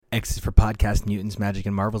X is for Podcast Mutants, Magic,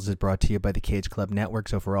 and Marvels is brought to you by the Cage Club Network.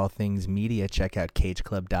 So for all things media, check out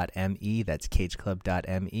cageclub.me. That's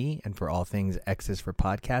cageclub.me. And for all things X is for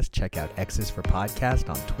Podcast, check out X is for Podcast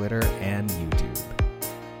on Twitter and YouTube.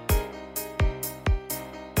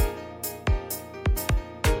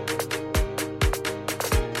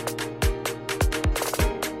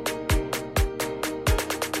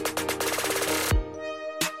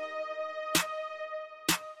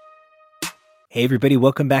 Hey everybody,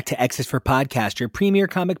 welcome back to X is for Podcast, your premier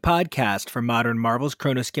comic podcast for modern Marvels,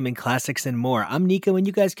 Chrono Skimming Classics, and more. I'm Nico, and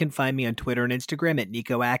you guys can find me on Twitter and Instagram at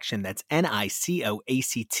Nico Action. That's NicoAction.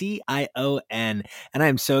 And I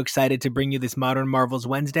am so excited to bring you this Modern Marvels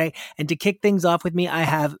Wednesday. And to kick things off with me, I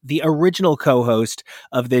have the original co-host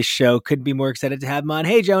of this show. Couldn't be more excited to have him on.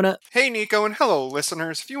 Hey, Jonah. Hey, Nico, and hello,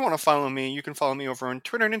 listeners. If you want to follow me, you can follow me over on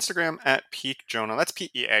Twitter and Instagram at PeakJonah. That's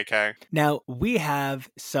P-E-A-K. Now, we have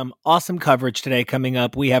some awesome coverage today coming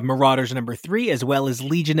up. We have Marauders number 3 as well as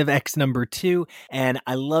Legion of X number 2, and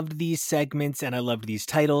I loved these segments and I loved these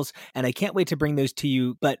titles, and I can't wait to bring those to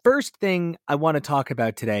you. But first thing I want to talk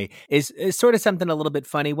about today is sort of something a little bit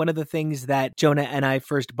funny. One of the things that Jonah and I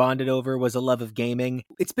first bonded over was a love of gaming.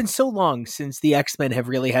 It's been so long since the X-Men have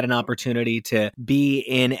really had an opportunity to be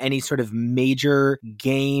in any sort of major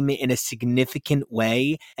game in a significant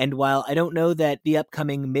way, and while I don't know that the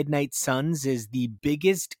upcoming Midnight Suns is the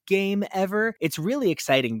biggest game ever, it's really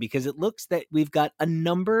exciting because it looks that we've got a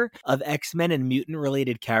number of X-Men and mutant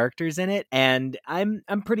related characters in it, and I'm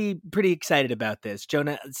pretty excited about this,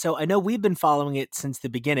 Jonah. So I know we've been following it since the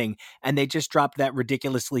beginning, and they just dropped that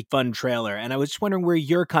ridiculously fun trailer, and I was just wondering where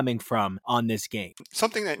you're coming from on this game.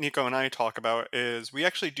 Something that Nico and I talk about is we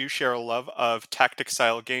actually do share a love of tactic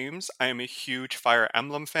style games. I am a huge Fire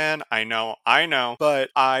Emblem fan. I know, but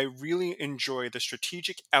I really enjoy the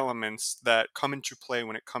strategic elements that come into play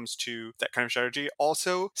when it comes to that kind of strategy.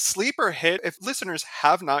 Also, sleeper hit, if listeners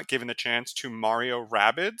have not given the chance to Mario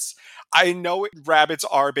Rabbids, I know Rabbids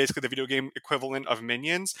are basically the video game equivalent of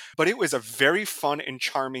Minions, but it was a very fun and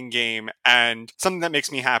charming game, and something that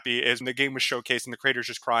makes me happy is when the game was showcased and the creator's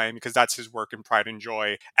just crying because that's his work in Pride and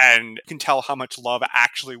Joy, and you can tell how much love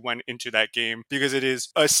actually went into that game because it is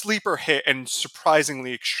a sleeper hit and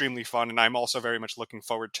surprisingly extremely fun, and I'm also very much looking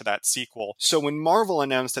forward to that sequel. So when Marvel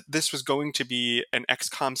announced that this was going to be an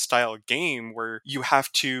XCOM style game where you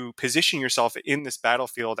have to position yourself in this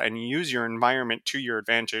battlefield and use your environment to your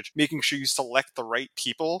advantage, making sure you select the right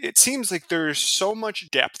people, it seems like there's so much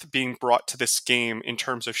depth being brought to this game in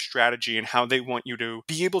terms of strategy and how they want you to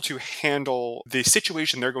be able to handle the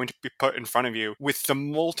situation they're going to be put in front of you with the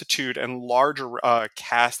multitude and larger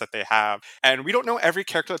cast that they have. And we don't know every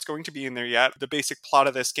character that's going to be in there yet. The basic plot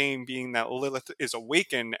of this game being that Lilith is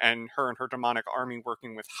awakened and her demonic army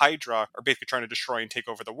working with Hydra are basically trying to destroy and take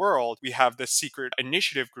over the world. We have this secret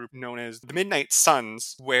initiative group known as the Midnight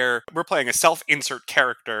Suns, where we're playing a self-insert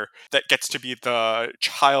character that gets to be the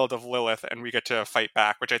child of Lilith, and we get to fight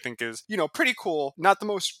back, which I think is, pretty cool. Not the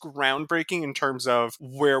most groundbreaking in terms of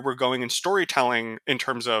where we're going in storytelling in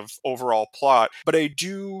terms of overall plot, but I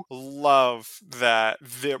do love that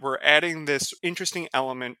we're adding this interesting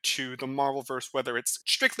element to the Marvelverse, whether it's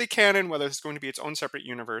strictly canon, whether it's going to be its own separate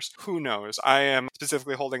universe, who knows. I am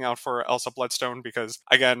specifically holding out for Elsa Bloodstone because,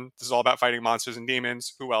 again, this is all about fighting monsters and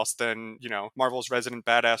demons. Who else than, Marvel's resident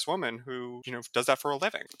badass woman who, does that for a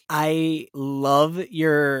living? I love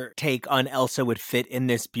your take on Elsa would fit in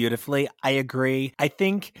this beautifully. I agree. I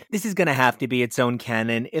think this is going to have to be its own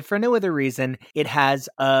canon. If for no other reason, it has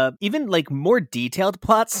even more detailed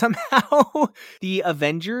plot somehow. The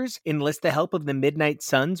Avengers enlist the help of the Midnight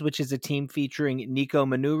Suns, which is a team featuring Nico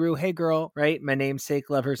Manuru. Hey girl, right? My namesake,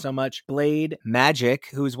 love her so much. Blade, Magic,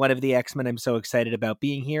 who's one of the X-Men I'm so excited about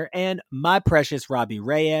being here, and my precious Robbie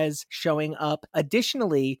Reyes showing up.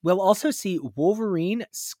 Additionally, we'll also see Wolverine,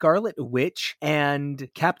 Scarlet Witch, and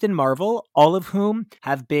Captain Marvel, all of whom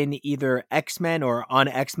have been either X-Men or on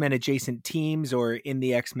X-Men adjacent teams or in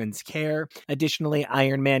the X-Men's care. Additionally,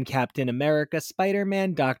 Iron Man, Captain America,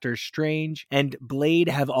 Spider-Man, Doctor Strange, and Blade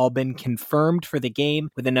have all been confirmed for the game,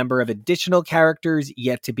 with a number of additional characters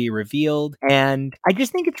yet to be revealed. And I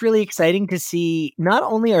just think it's really exciting to see not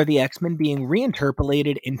only are the X-Men being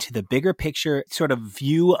reinterpolated into the bigger picture sort of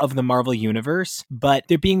view of the Marvel Universe, but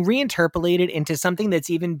they're being reinterpolated into something that's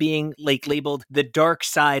even being labeled the dark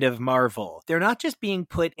side of Marvel. They're not just being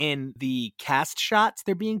put in the cast shots,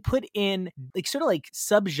 they're being put in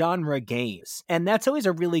subgenre games. And that's always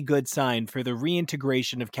a really good sign for the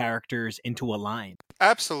reintegration of characters into a line.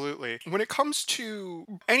 Absolutely. When it comes to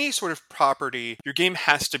any sort of property, your game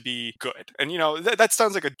has to be good. And that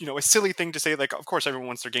sounds like a silly thing to say. Like, of course, everyone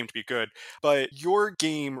wants their game to be good, but your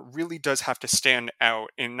game really does have to stand out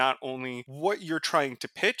in not only what you're trying to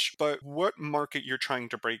pitch, but what market you're trying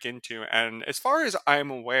to break into. And as far as I'm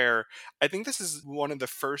aware, I think this is one of the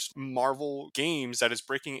first Marvel games that is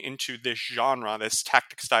breaking into this genre, this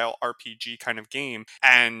tactic style RPG kind of game.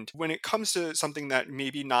 And when it comes to something that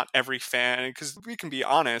maybe not every fan, because we can be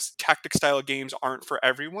honest, tactic style games aren't for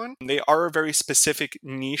everyone. They are a very specific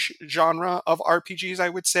niche genre of RPGs, I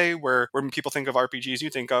would say, where when people think of RPGs, you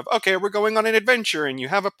think of, okay, we're going on an adventure and you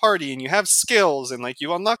have a party and you have skills and like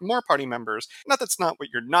you unlock more party members. Not that's not what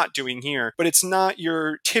you're not doing here, but it's not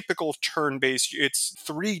your typical turn-based, it's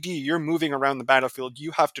 3D, you're moving around the battlefield.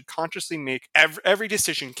 You have to consciously make every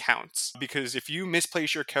decision counts, because if you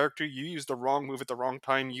misplace your character, you use the wrong move at the wrong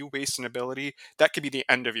time, you waste an ability, that could be the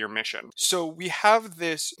end of your mission. So we have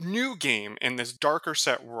this new game in this darker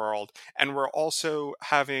set world, and we're also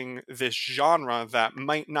having this genre that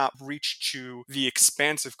might not reach to the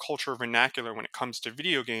expansive culture vernacular when it comes to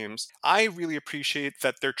video games. I really appreciate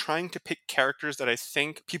that they're trying to pick characters that I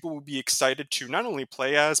think people will be excited to not only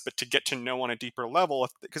play as, but to get to know on a deeper level,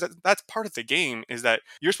 because that's part of the game, is that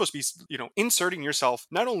you're supposed to be, inserting yourself,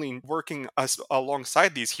 not only working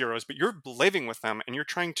alongside these heroes, but you're living with them and you're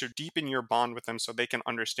trying to deepen your bond with them so they can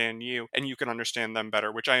understand you and you can understand them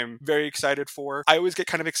better, which I am very excited for. I always get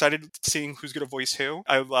kind of excited seeing who's going to voice who.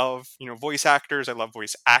 I love, voice actors. I love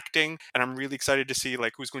voice acting. And I'm really excited to see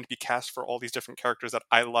like who's going to be cast for all these different characters that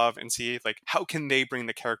I love, and see like how can they bring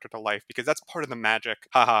the character to life, because that's part of the magic,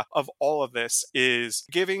 of all of this, is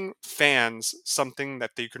giving fans something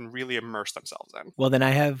that they can really immerse themselves in. Well, then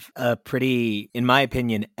I have a pretty, in my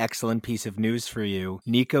opinion, excellent piece of news for you.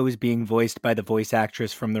 Nico is being voiced by the voice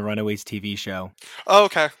actress from the Runaways TV show. Oh,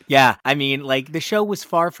 okay. Yeah, I mean, like, the show was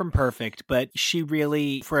far from perfect, but she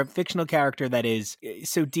really, for a fictional character that is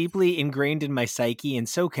so deeply ingrained in my psyche and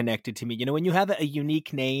so connected to me, when you have a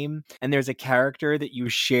unique name and there's a character that you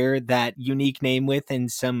share that unique name with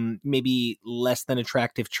and some maybe less than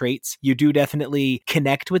attractive traits, you do definitely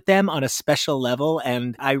connect with them on a special level.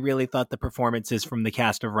 And I really thought the performances from the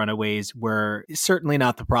cast of Runaways were certainly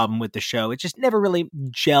not the problem with the show. It just never really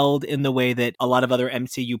gelled in the way that a lot of other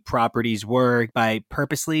MCU properties were, by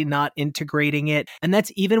purposely not integrating it. And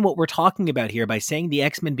that's even what we're talking about here by saying the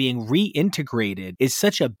X-Men being reintegrated is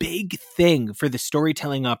such a big thing for the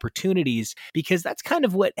storytelling opportunities, because that's kind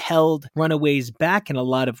of what held Runaways back in a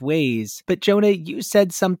lot of ways. But Jonah, you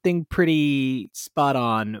said something pretty spot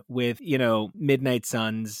on with, Midnight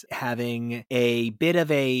Suns having a bit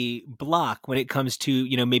of a block when it comes to,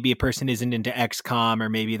 maybe a person isn't into XCOM, or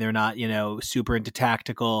maybe they're not, super into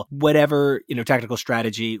tactical, whatever, tactical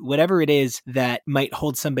strategy, whatever it is that might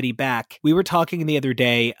hold somebody back. We were talking the other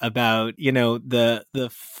day about, the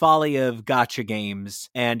folly of gacha games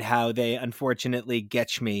and how they unfortunately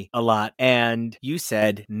getch me a lot. And you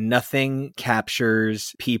said nothing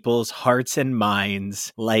captures people's hearts and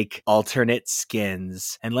minds like alternate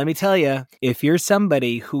skins. And let me tell you, if you're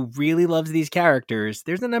somebody who really loves these characters,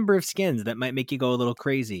 there's a number of skins that might make you go a little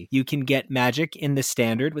crazy. You can get Magic in the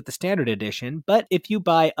standard with the standard edition, but if you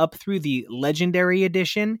buy up through the legendary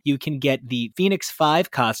edition, you can get the Phoenix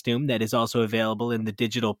 5 costume that is also available in the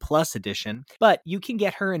digital plus edition, but you can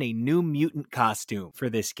get her in a New Mutant costume for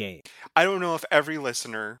this game. I don't know if every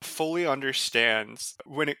listener fully understands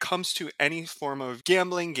when it comes to any form of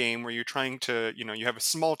gambling game where you're trying to, you have a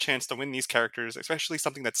small chance to win these characters, especially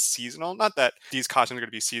something that's seasonal. Not that these costumes are going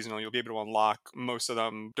to be seasonal. You'll be able to unlock most of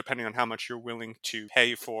them depending on how much you're willing to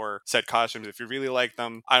pay for said costumes. If you really like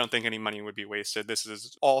them, I don't think any money would be wasted. This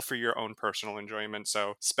is all for your own personal enjoyment.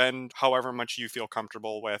 So spend however much you feel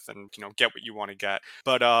comfortable with and, get what you want to get.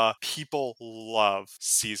 But people love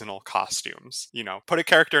seasonal costumes. Put a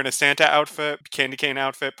character in a Santa outfit, candy cane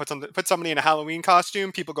outfit, put somebody in a Halloween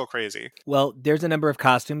costume, people go crazy. Well, there's a number of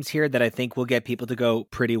costumes here that I think will get people to go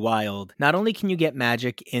pretty wild. Not only can you get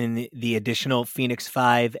Magic in the additional Phoenix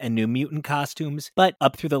 5 and New Mutant costumes, but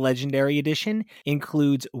up through the Legendary Edition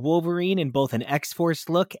includes Wolverine in both an X-Force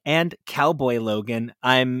look and Cowboy Logan.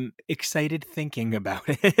 I'm excited thinking about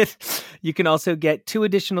it. You can also get 2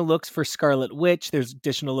 additional looks for Scarlet Witch. There's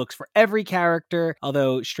additional looks for every character,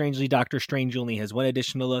 although strangely Doctor Strange only has 1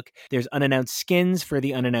 additional look. There's unannounced skins for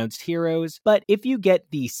the unannounced heroes. But if you get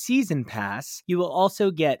the Season Pass, you will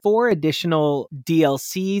also get 4 additional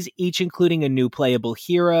DLCs, each including a new playable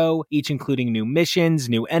hero, each including new missions,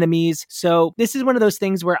 new enemies. So this is one of those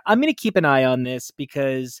things where I'm going to keep an eye on this,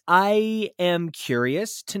 because I am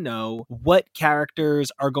curious to know what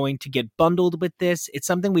characters are going to get bundled with this. It's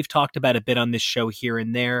something we've talked about a bit on this show here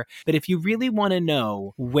and there. But if you really want to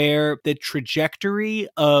know where the trajectory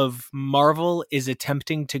of Marvel is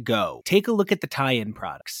attempting to go, take a look at the tie-in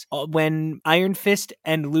products. When Iron Fist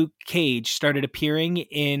and Luke Cage started appearing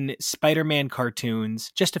in Spider-Man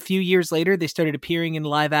cartoons, just a few years later, they started appearing in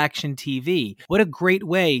live-action TV. What a great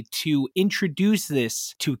way to introduce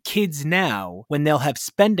this to kids now when they'll have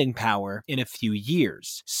spending power in a few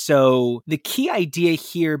years. So the key idea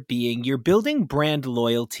here being you're building brand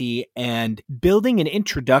loyalty and building an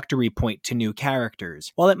introductory point to new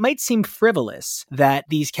characters. While it might seem frivolous that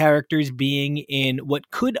these characters being in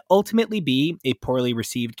what could ultimately be a poorly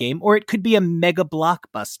received game, or it could be a mega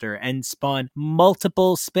blockbuster and spawn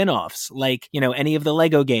multiple spin-offs like, any of the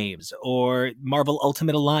Lego games or Marvel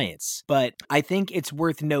Ultimate Alliance. But I think it's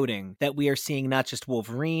worth noting that we are seeing not just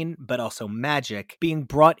Wolverine, but also Magic being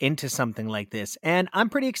brought into something like this. And I'm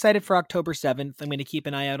pretty excited for October 7th. I'm going to keep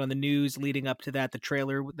an eye out on the news leading up to that. The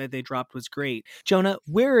trailer that they dropped was great. Jonah,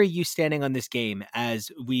 where are you standing on this game as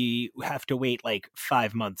we have to wait like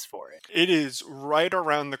 5 months for it? It is right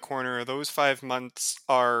around the corner. Those 5 months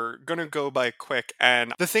are going to go by quick.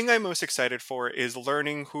 And the thing I'm most excited for is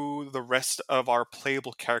learning who the rest of our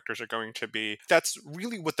playable characters are going to be. That's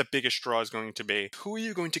really what the biggest draw is going to be. Who are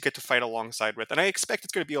you going to get to fight alongside with? And I expect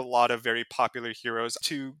it's going to be a lot of very popular heroes.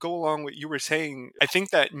 To go along with what you were saying, I think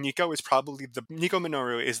that Nico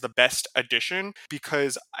Minoru is the best addition,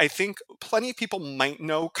 because I think plenty of people might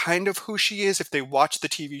know kind of who she is if they watch the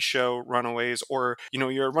TV show Runaways, or,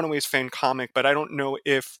 you're a Runaways fan comic, but I don't know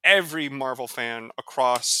if every Marvel fan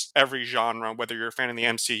across every genre, whether you're a fan of the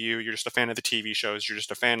MCU, you're just a fan of the TV shows, you're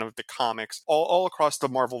just a fan of the comics, all across the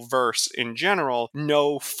Marvel verse in general,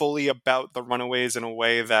 know fully about the Runaways in a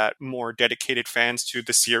way that more dedicated fans to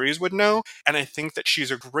the series would know. And I think that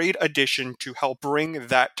she's a great addition to help bring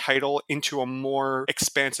that title into a more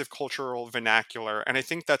expansive cultural vernacular. And I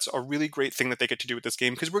think that's a really great thing that they get to do with this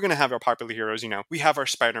game, because we're going to have our popular heroes. We have our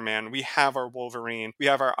Spider-Man, we have our Wolverine, we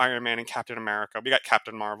have our Iron Man and Captain America, we got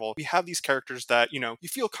Captain Marvel. We have these characters that, you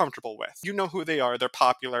feel comfortable with. You know who they are, they're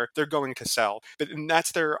popular, they're going to sell. But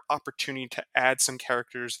that's their opportunity to add some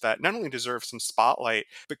characters that not only deserve some spotlight,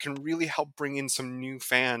 but can really help bring in some new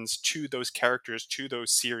fans to those characters, to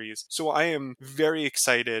those series. So I am very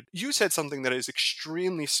excited. You said something that is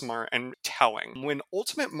extremely smart and telling. When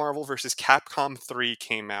Ultimate Marvel vs. Capcom 3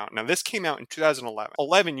 came out, now this came out in 2011,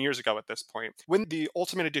 11 years ago at this point. When the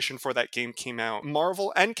Ultimate Edition for that game came out,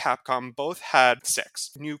 Marvel and Capcom both had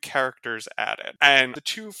 6 new characters added. And the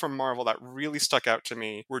 2 from Marvel that really stuck out to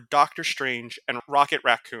me were Doctor Strange and Rocket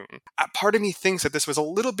Raccoon. Part of me thinks that this was a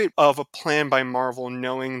little bit of a plan by Marvel,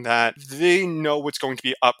 knowing that they know what's going to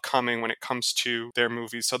be upcoming when it comes to their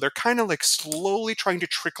movies. So they're kind of like slowly trying to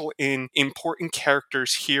trickle in important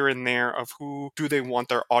characters here and there of who do they want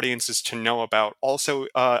their audiences to know about. Also,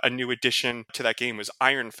 a new addition to that game was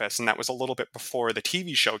Iron Fist, and that was a little bit before the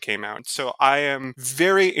TV show came out. So I am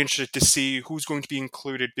very interested to see who's going to be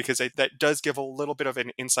included, because that does give a little bit of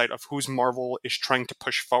an insight of who's Marvel is trying to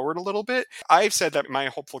push forward a little bit. I've said that my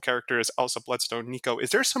hopeful character is Elsa Bloodstone. Nico, is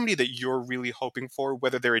there somebody that you're really hoping for,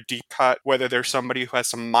 whether they're a deep cut, whether they're somebody who has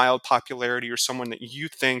some mild popularity, or someone that you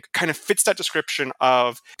think kind of fits that description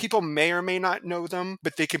of people may or may not know them,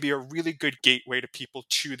 but they can be a really good gateway to people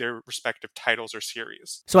to their respective titles or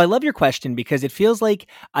series? So I love your question, because it feels like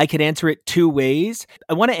I could answer it 2 ways.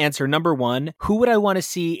 I want to answer number 1, who would I want to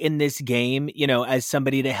see in this game, as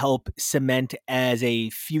somebody to help cement as a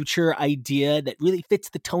future idea that really fits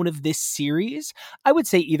the tone of this series? I would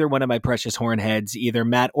say either one of my precious hornheads, either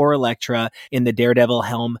Matt or Elektra in the Daredevil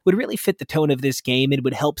helm, would really fit the tone of this game and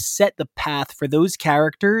would help set the path for those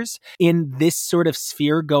characters in this sort of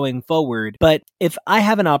sphere going forward. But if I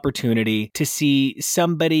have an opportunity to see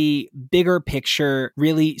somebody bigger picture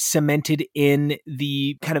really cemented in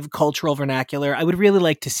the kind of cultural vernacular, I would really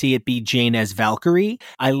like to see it be Jane as Valkyrie.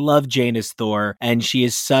 I love Jane as Thor, and she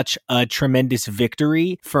is such a tremendous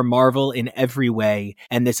victory for Marvel in every way.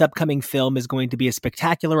 And this upcoming film is going to be a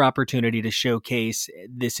spectacular opportunity to showcase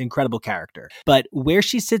this incredible character. But where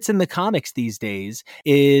she sits in the comics these days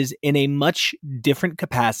is in a much different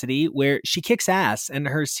capacity, where she kicks ass, and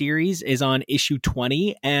her series is on issue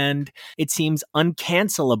 20, and it seems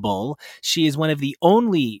uncancelable. She is one of the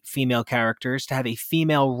only female characters to have a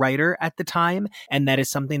female writer at the time, and that is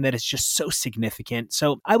something that is just so significant.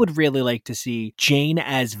 So I would really like to see Jane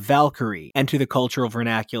as Valkyrie enter the cultural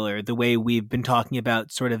vernacular the way we've been talking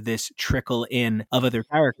about sort of this trickle in of other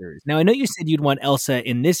characters. Now, I know you said you'd want Elsa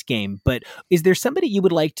in this game, but is there somebody you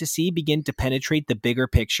would like to see begin to penetrate the bigger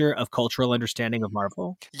picture of cultural understanding of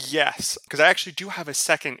Marvel? Yes, because I actually do have a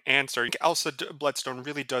second answer. Elsa Bloodstone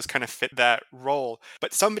really does kind of fit that role,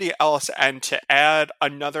 but somebody else, and to add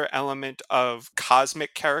another element of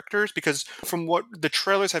cosmic characters, because from what the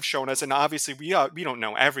trailers have shown us, and obviously we don't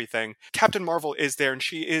know everything, Captain Marvel is there and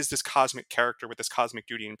she is this cosmic character with this cosmic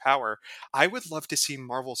duty and power. I would love to see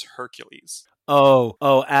Marvel's Hercules.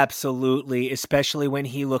 Oh, absolutely. Especially when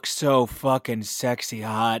he looks so fucking sexy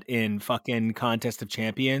hot in fucking Contest of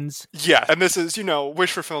Champions. Yeah, and this is,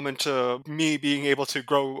 wish fulfillment to me being able to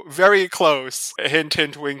grow very close, hint,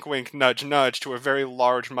 hint, wink, wink, nudge, nudge, to a very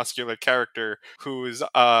large muscular character whose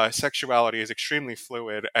sexuality is extremely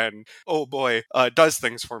fluid and, oh boy, does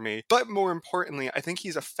things for me. But more importantly, I think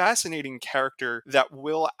he's a fascinating character that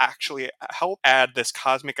will actually help add this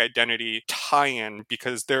cosmic identity tie-in,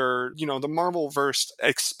 because the Marvel verse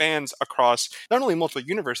expands across not only multiple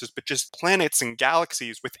universes, but just planets and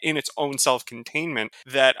galaxies within its own self-containment,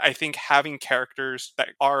 that I think having characters that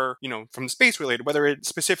are, from space related, whether it's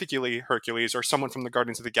specifically Hercules or someone from the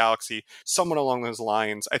Guardians of the Galaxy, someone along those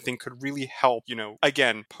lines, I think could really help,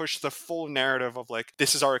 again, push the full narrative of like,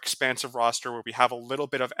 this is our expansive roster where we have a little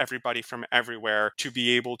bit of everybody from everywhere to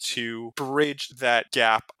be able to bridge that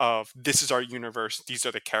gap of, this is our universe, these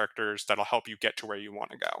are the characters that'll help you get to where you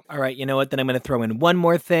want to go. All right, you know what? Then I'm going to throw in one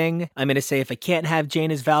more thing. I'm going to say if I can't have Jane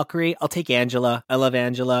as Valkyrie, I'll take Angela. I love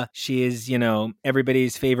Angela. She is,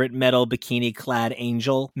 everybody's favorite metal bikini-clad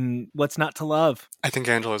angel. What's not to love? I think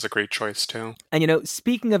Angela is a great choice, too. And,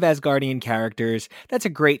 speaking of Asgardian characters, that's a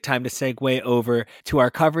great time to segue over to our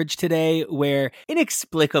coverage today, where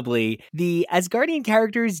inexplicably, the Asgardian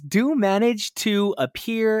characters do manage to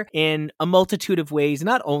appear in a multitude of ways.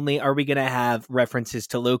 Not only are we going to have references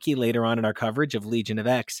to Loki later on in our coverage of Legion of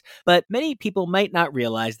X, but many people might not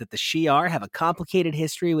realize that the Shi'ar have a complicated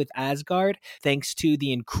history with Asgard, thanks to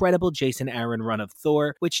the incredible Jason Aaron run of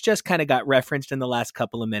Thor, which just kind of got referenced in the last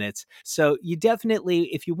couple of minutes. So you definitely,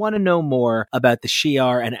 if you want to know more about the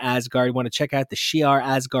Shi'ar and Asgard, want to check out the Shi'ar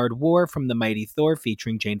Asgard War from the Mighty Thor,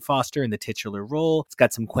 featuring Jane Foster in the titular role. It's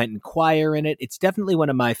got some Quentin Quire in it. It's definitely one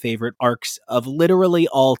of my favorite arcs of literally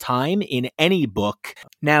all time in any book.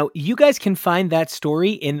 Now, you guys can find that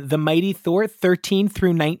story in The Mighty Thor 13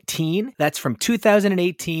 through 19. That's from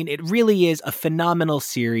 2018. It really is a phenomenal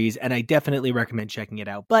series, and I definitely recommend checking it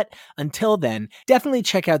out. But until then, definitely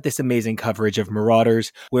check out this amazing coverage of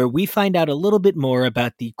Marauders, where we find out a little bit more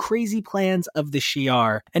about the crazy plans of the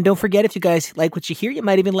Shi'ar. And don't forget, if you guys like what you hear, you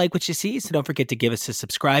might even like what you see, so don't forget to give us a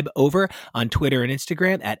subscribe over on Twitter and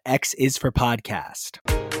Instagram at X is for Podcast.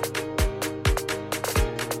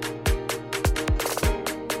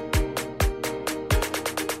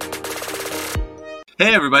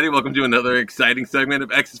 Hey everybody, welcome to another exciting segment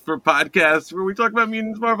of X is for Podcast, where we talk about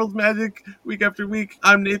mutants, Marvel's magic week after week.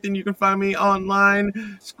 I'm Nathan. You can find me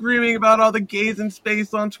online screaming about all the gays in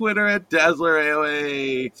space on Twitter at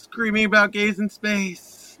DazzlerAOA. Screaming about gays in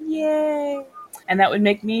space. Yay! And that would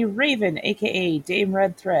make me Raven, aka Dame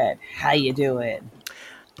Red Thread. How you doing?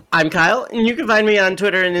 I'm Kyle, and you can find me on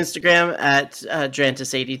Twitter and Instagram at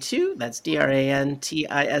Drantis82. That's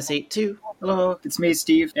DRANTIS82. Hello, it's me,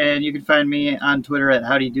 Steve, and you can find me on Twitter at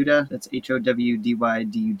HowdyDuda. That's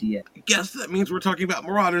HOWDYDUDA. I guess that means we're talking about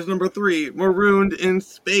Marauders number 3, Marooned in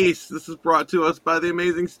Space. This is brought to us by the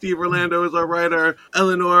amazing Steve Orlando as our writer,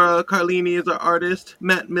 Eleonora Carlini as our artist,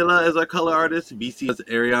 Matt Milla as our color artist, VC as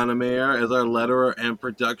Ariana Mayer as our letterer and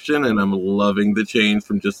production, and I'm loving the change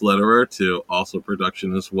from just letterer to also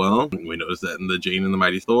production as well. We noticed that in the Jane and the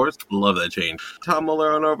Mighty Thors. Love that change. Tom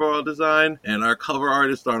Muller on overall design, and our cover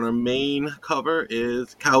artist on our main cover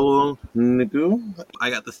is Kaul Nagu. I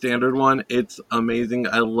got the standard one. It's amazing.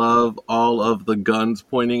 I love all of the guns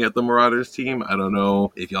pointing at the Marauders team. I don't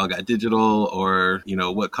know if y'all got digital or,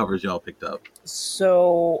 what covers y'all picked up.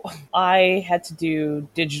 So I had to do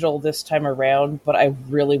digital this time around, but I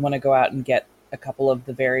really want to go out and get a couple of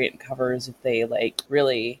the variant covers if they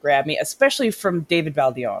really grab me, especially from David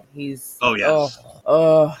Baldeón. He's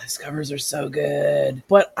his covers are so good.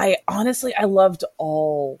 But I loved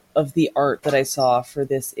all of the art that I saw for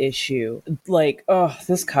this issue.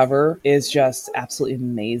 This cover is just absolutely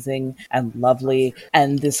amazing and lovely,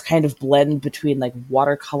 and this kind of blend between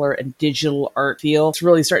watercolor and digital art feel, it's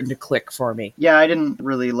really starting to click for me. Yeah, I didn't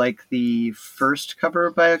really like the first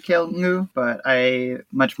cover by Kaul Nagu, but I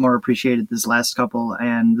much more appreciated this last couple,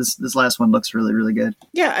 and this last one looks really, really good.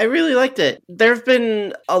 Yeah, I really liked it. There have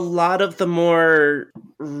been a lot of the more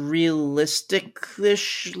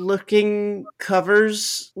realistic-ish looking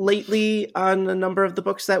covers lately on a number of the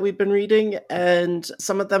books that we've been reading, and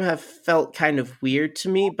some of them have felt kind of weird to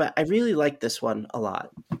me, but I really like this one a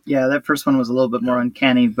lot. Yeah, that first one was a little bit more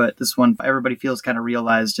uncanny, but this one, everybody feels kind of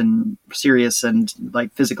realized and serious and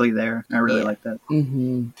like physically there. I really like that.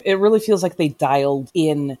 Mm-hmm. It really feels like they dialed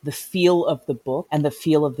in the feel of the book and the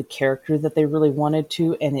feel of the character that they really wanted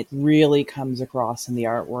to, and it really comes across in the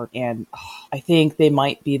artwork. And I think they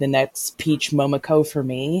might be the next Peach Momoko for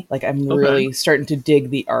me. Like, I'm really starting to dig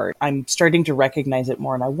the art. I'm starting to recognize it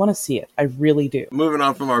more, and I want to see it. I really do. Moving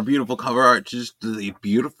on from our beautiful cover art to just the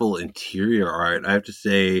beautiful interior art, I have to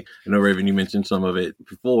say, I know, Raven, you mentioned some of it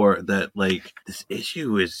before, that like this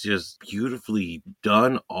issue is just beautifully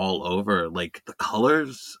done all over. Like the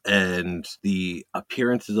colors and the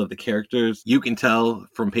appearances of the characters, you can tell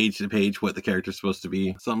from page to page what the character's supposed to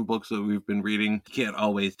be. Some books that we've been reading, you can't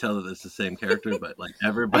always tell that it's the same character, but like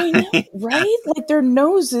everybody, I know, right? Like their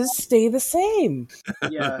noses stay the same.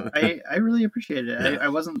 Yeah, I really appreciate it. I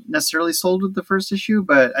wasn't necessarily sold with the first issue,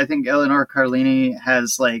 but I think Eleanor Carlini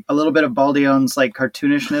has like a little bit of Baldion's like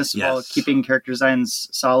cartoonishness while keeping character designs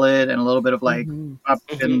solid, and a little bit of like Bob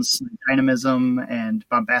Pittman's dynamism and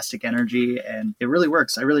bombastic energy, and it really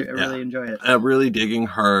works. I really enjoy it. I'm really digging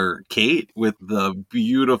her Kate with the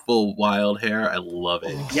beautiful wild hair. I love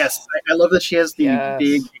it. Yes, I love that she has the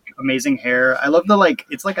big, amazing hair. I love the like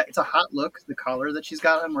it's a hot look, the collar that she's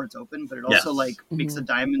got on where it's open, but it also like makes a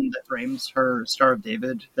diamond that frames her Star of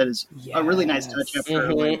David. That is a really nice touch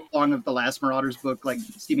after like long of the last Marauders book, like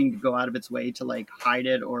seeming to go out of its way to like hide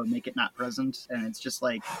it or make it not present, and it's just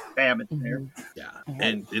like bam, it's there. Yeah,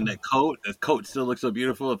 and in the coat still looks so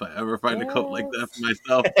beautiful. If I ever find a coat like that for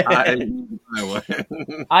myself, I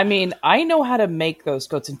would. I mean, I know how to make those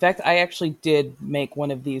coats. In fact, I actually did make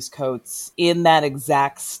one of these coats in that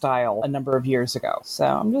exact style a number of years ago. So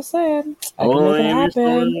I'm just saying, I can make it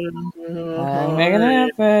happen. I can make it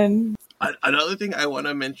happen. Another thing I want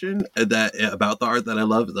to mention that about the art that I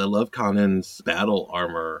love is I love Kanan's battle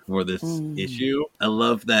armor for this issue. I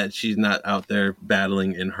love that she's not out there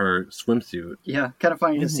battling in her swimsuit. Yeah, kind of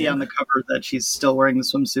funny to see on the cover that she's still wearing the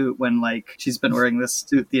swimsuit when like she's been wearing this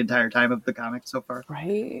suit the entire time of the comic so far.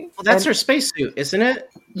 Right. Well, that's her spacesuit, isn't it?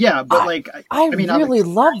 Yeah, but like I mean, really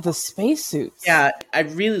love the spacesuits. Yeah, I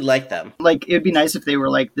really like them. Like it'd be nice if they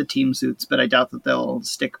were like the team suits, but I doubt that they'll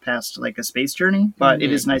stick past like a space journey. But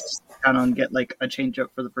it is nice to kind of get like a change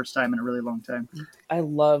up for the first time in a really long time. I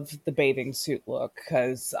love the bathing suit look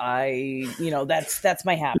because that's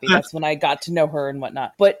my happy. That's when I got to know her and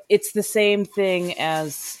whatnot. But it's the same thing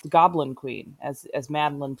as Goblin Queen, as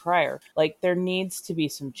Madeline Pryor. Like there needs to be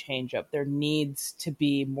some change up. There needs to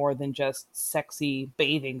be more than just sexy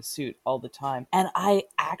bathing suit all the time. And I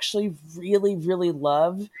actually really, really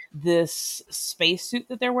love this spacesuit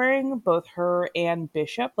that they're wearing, both her and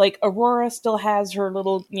Bishop. Like Aurora still has her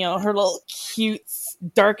little cute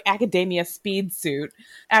dark academia speed suit.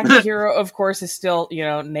 Akihiro, of course, is still,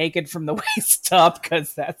 naked from the waist up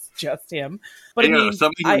because that's just him. But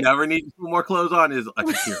somebody who never needs to put more clothes on is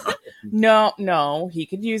Akihiro. No, he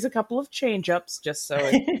could use a couple of change-ups just so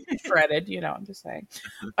it's shredded, I'm just saying.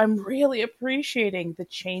 I'm really appreciating the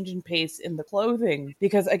change in pace in the clothing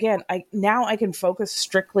because, again, I can focus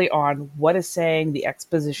strictly on what is saying, the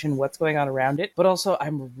exposition, what's going on around it, but also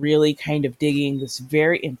I'm really kind of digging this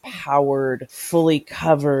very empowered, fully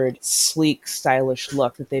covered, sleek, stylish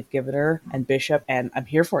look that they've given her and Bishop, and I'm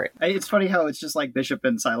here for it. It's funny how it's just like Bishop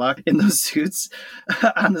and Psylocke in those suits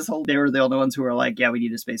on this whole, they were the only ones who were like, yeah, we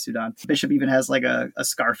need a spacesuit on. Bishop even has like a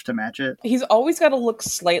scarf to match it. He's always got to look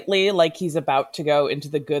slightly like he's about to go into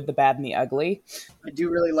the good, the bad, and the ugly. I do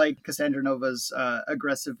really like Cassandra Nova's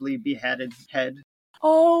aggressively beheaded head.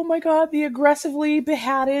 Oh my god, the aggressively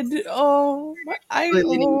beheaded. Oh,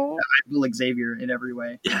 rival Xavier in every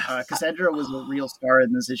way. Cassandra was a real star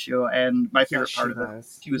in this issue, and my favorite part of it.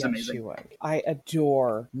 She was amazing. She was. I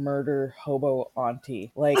adore Murder Hobo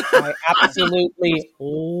Auntie. Like, I absolutely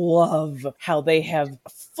love how they have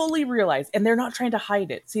fully realized, and they're not trying to hide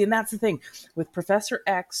it. See, and that's the thing. With Professor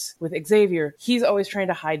X, with Xavier, he's always trying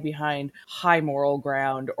to hide behind high moral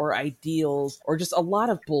ground or ideals or just a lot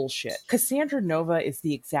of bullshit. Cassandra Nova is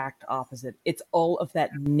the exact opposite. It's all of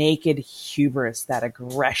that naked hubris, that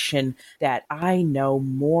aggression, that I know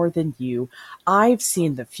more than you. I've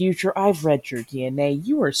seen the future. I've read your DNA.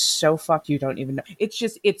 You are so fucked you don't even know.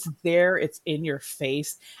 It's there. It's in your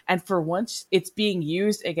face. And for once, it's being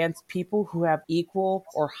used against people who have equal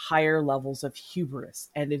or higher levels of hubris.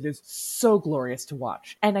 And it is so glorious to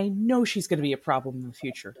watch. And I know she's going to be a problem in the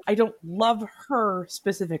future. I don't love her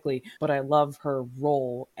specifically, but I love her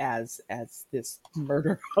role as this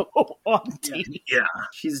murder auntie. Yeah.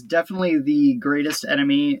 She's definitely the greatest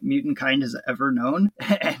enemy mutant kind has ever known,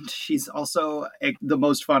 and she's also the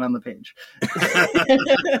most fun on the page.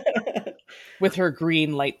 With her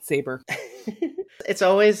green lightsaber. It's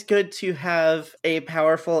always good to have a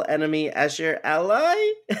powerful enemy as your ally.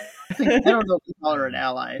 I don't know if we call her an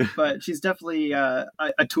ally, but she's definitely a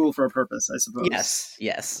tool for a purpose, I suppose.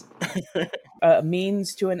 Yes. A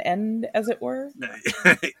means to an end, as it were.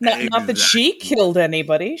 Not that she killed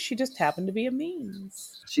anybody. She just happened to be a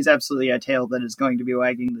means. She's absolutely a tail that is going to be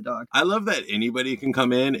wagging the dog. I love that anybody can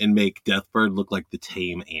come in and make Deathbird look like the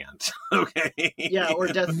tame ant. Okay. Yeah, or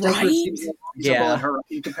Deathbird seems reasonable in her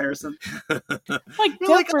in comparison. Like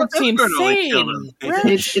Deathbird seems sane,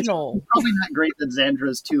 rational. It's probably not great that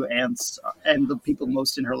Xandra's two ants and the people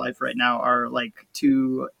most in her life right now are like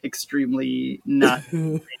two extremely not great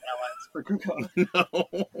allies for Kuko. No.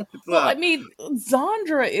 Well, I mean,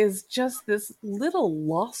 Xandra is just this little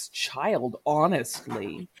lost child,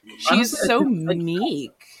 honestly. She's so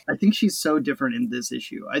meek. I think she's so different in this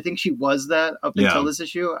issue. I think she was that up until this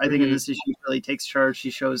issue. I think in this issue she really takes charge.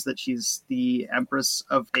 She shows that she's the empress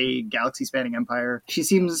of a galaxy-spanning empire. She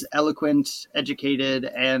seems eloquent, educated,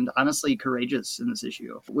 and honestly courageous in this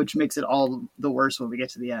issue, which makes it all the worse when we get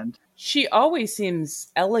to the end. She always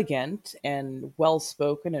seems elegant and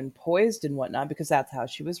well-spoken and poised and whatnot because that's how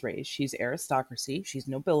she was raised. She's aristocracy. She's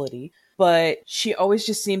nobility. But she always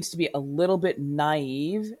just seems to be a little bit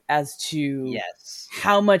naive as to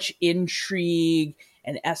how much intrigue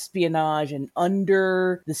and espionage and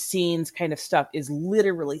under the scenes kind of stuff is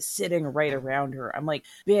literally sitting right around her. I'm like,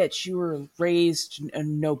 bitch, you were raised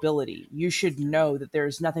in nobility. You should know that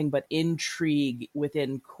there's nothing but intrigue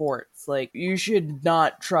within courts. Like, you should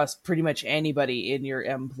not trust pretty much anybody in your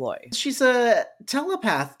employ. She's a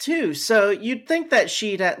telepath too, so you'd think that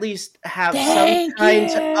she'd at least have some kind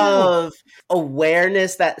of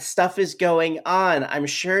awareness that stuff is going on. I'm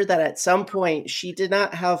sure that at some point she did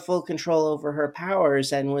not have full control over her powers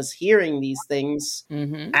and was hearing these things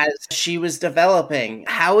as she was developing.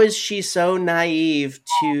 How is she so naive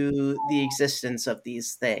to the existence of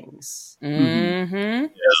these things?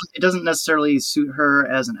 It doesn't necessarily suit her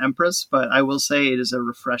as an empress, but I will say it is a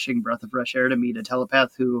refreshing breath of fresh air to meet a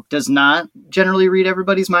telepath who does not generally read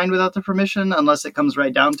everybody's mind without their permission unless it comes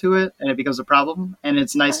right down to it and it becomes a problem. And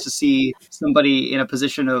it's nice to see somebody in a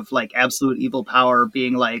position of like absolute evil power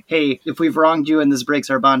being like, hey, if we've wronged you and this breaks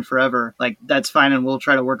our bond forever, like that's fine and we'll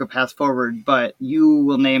try to work a path forward, but you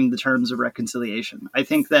will name the terms of reconciliation. I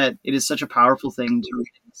think that it is such a powerful thing to read.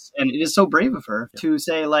 And it is so brave of her to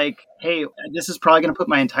say like, hey, this is probably going to put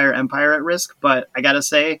my entire empire at risk, but I got to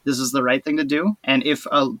say, this is the right thing to do. And if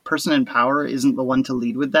a person in power isn't the one to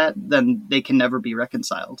lead with that, then they can never be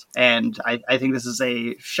reconciled. And I think this is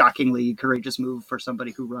a shockingly courageous move for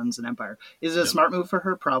somebody who runs an empire. Is it a smart move for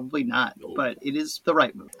her? Probably not, but it is the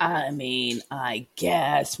right move. I mean, I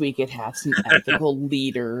guess we could have some ethical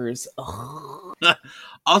leaders.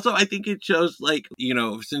 Also, I think it shows, like, you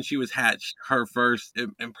know, since she was hatched, her first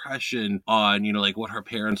impression on, you know, like what her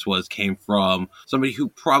parents was came from somebody who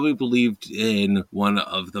probably believed in one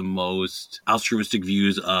of the most altruistic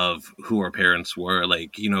views of who her parents were.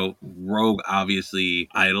 Like, you know, Rogue obviously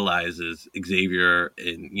idolizes Xavier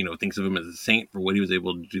and, you know, thinks of him as a saint for what he was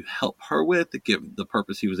able to help her with, to give the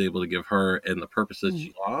purpose he was able to give her and the purpose that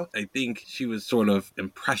she saw. I think she was sort of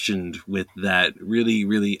impressioned with that really,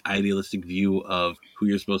 really idealistic view of who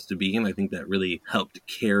you're supposed to be, and I think that really helped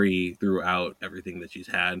carry throughout everything that she's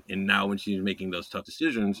had. And now when she's making those tough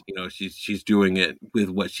decisions, you know, she's doing it with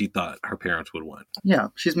what she thought her parents would want. Yeah,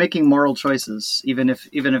 she's making moral choices, even if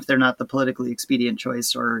they're not the politically expedient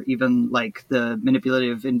choice or even like the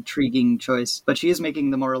manipulative, intriguing choice. But she is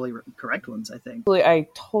making the morally correct ones, I think. I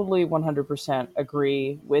totally 100%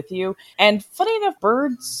 agree with you. And funny enough,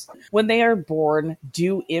 birds, when they are born,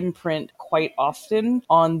 do imprint quite often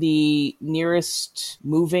on the nearest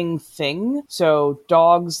moving thing. So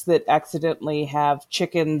dogs that accidentally have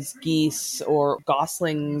chickens, geese, or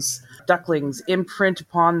goslings, ducklings imprint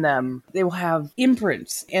upon them, they will have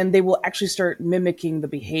imprints and they will actually start mimicking the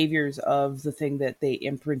behaviors of the thing that they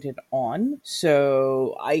imprinted on.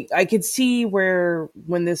 So I could see where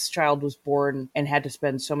when this child was born and had to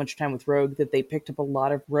spend so much time with Rogue that they picked up a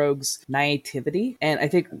lot of Rogue's naivety. And I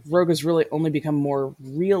think Rogue has really only become more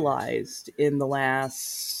realized in the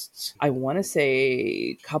last, I want to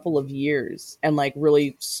say, couple of years, and like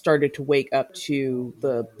really started to wake up to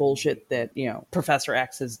the bullshit that, you know, Professor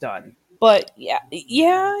X has done. But yeah,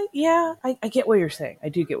 I get what you're saying. I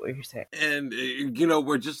do get what you're saying. And, you know,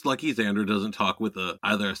 we're just lucky Xandra doesn't talk with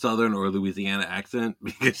either a Southern or Louisiana accent,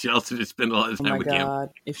 because she also just spent a lot of time with Cam. Oh my God,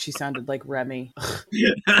 if she sounded like Remy.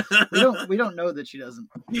 we don't know that she doesn't.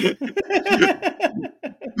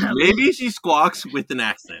 Maybe she squawks with an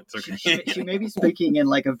accent. Okay? She may be speaking in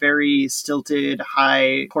like a very stilted,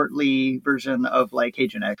 high, courtly version of like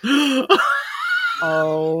Cajun X.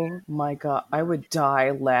 Oh my god, I would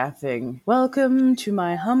die laughing. Welcome to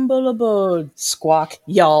my humble abode. Squawk,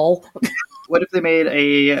 y'all. What if they made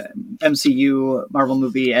a MCU Marvel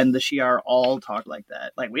movie and the Shi'ar all talk like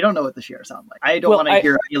that? Like, we don't know what the Shi'ar sound like. I don't want to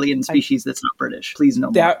hear an alien species that's not British. Please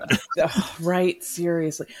no more of that. Right,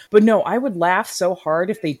 seriously. But no, I would laugh so hard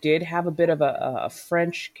if they did have a bit of a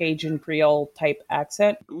French Cajun Creole type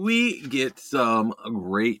accent. We get some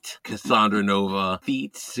great Cassandra Nova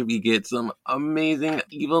feats. We get some amazing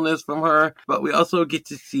evilness from her, but we also get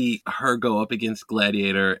to see her go up against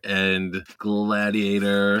Gladiator, and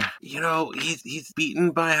Gladiator, you know, he's beaten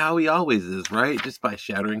by how he always is, right? Just by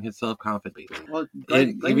shattering his self-confidence. Well,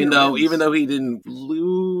 even though he didn't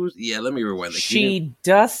lose, let me rewind. She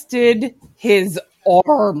dusted his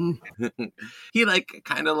arm. He like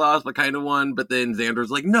kind of lost but kind of won, but then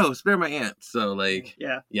Xander's like, no, spare my aunt. So like,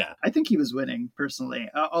 yeah, I think he was winning personally,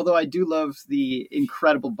 although I do love the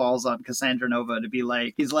incredible balls on Cassandra Nova to be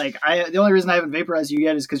like, he's like, the only reason I haven't vaporized you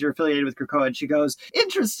yet is because you're affiliated with Krakoa. And she goes,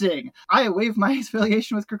 interesting, I waive my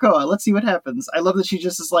affiliation with Krakoa, let's see what happens. I love that she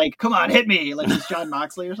just is like, come on, hit me, like he's John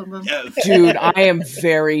Moxley or something. Dude, I am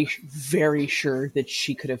very, very sure that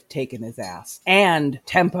she could have taken his ass, and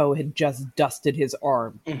Tempo had just dusted his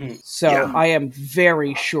arm. So I am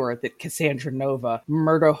very sure that Cassandra Nova,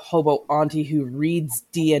 murder hobo auntie who reads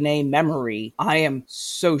DNA memory, I am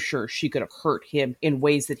so sure she could have hurt him in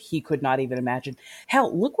ways that he could not even imagine.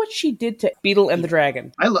 Hell, look what she did to Beetle and the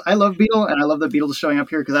Dragon. I love Beetle, and I love that Beetle's showing up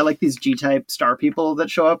here because I like these G-type star people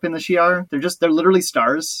that show up in the Shi'ar. They're literally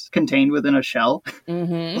stars contained within a shell.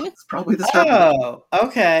 It's probably the star. Oh,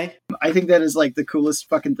 okay. I think that is like the coolest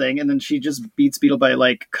fucking thing. And then she just beats Beetle by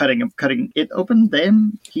like cutting it open.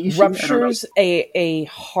 Then he ruptures a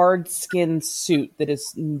hard skin suit that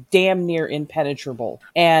is damn near impenetrable,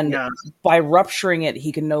 and by rupturing it,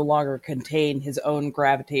 he can no longer contain his own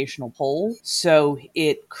gravitational pull, so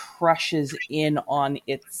it crushes in on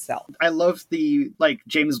itself. I love the like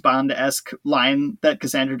James Bond-esque line that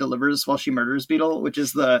Cassandra delivers while she murders Beetle, which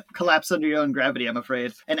is the collapse under your own gravity. I'm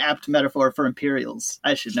afraid an apt metaphor for Imperials.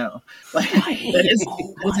 I should know. Like,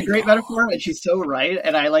 it's a great metaphor, and she's so right.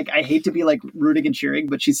 And I hate to be like rooting and cheering,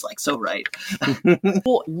 but she's like so right.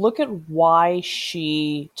 Well, look at why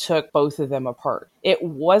she took both of them apart. It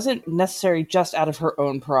wasn't necessarily just out of her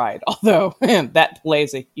own pride, although that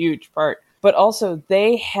plays a huge part. But also,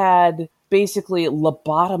 they had basically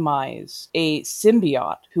lobotomized a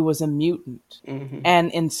symbiote who was a mutant and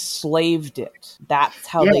enslaved it. That's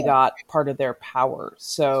how they got part of their power.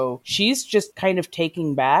 So she's just kind of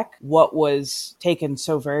taking back what was taken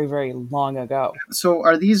so very, very long ago. So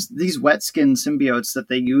are these wet skin symbiotes that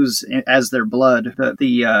they use as their blood,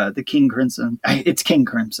 the King Crimson? It's King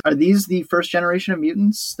Crimson. Are these the first generation of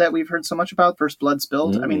mutants that we've heard so much about? First blood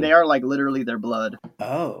spilled? I mean, they are like literally their blood.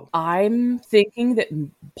 Oh. I'm thinking that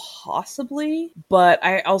possibly, but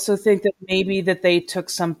I also think that maybe that they took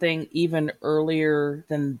something even earlier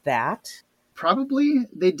than that. Probably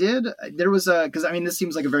they did. There was because I mean, this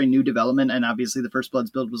seems like a very new development, and obviously the First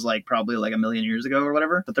Bloods build was like probably like 1 million years ago or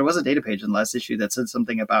whatever. But there was a data page in the last issue that said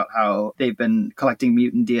something about how they've been collecting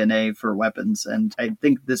mutant DNA for weapons, and I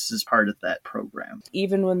think this is part of that program.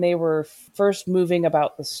 Even when they were first moving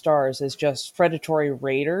about the stars as just predatory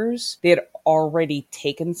raiders, they had already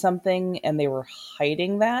taken something and they were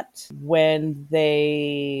hiding that. When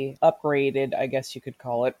they upgraded, I guess you could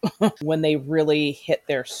call it, when they really hit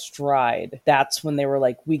their stride, that's when they were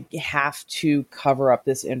like, we have to cover up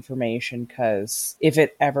this information, because if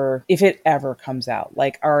it ever comes out,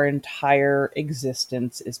 like, our entire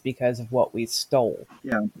existence is because of what we stole.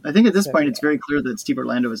 Yeah, I think at this point it's very clear that Steve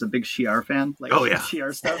Orlando is a big Shi'ar fan. Like,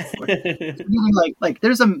 Shi'ar stuff. like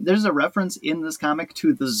there's a reference in this comic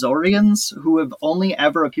to the Zorians, who have only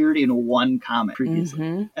ever appeared in one comic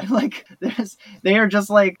previously, and like they are just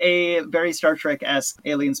like a very Star Trek-esque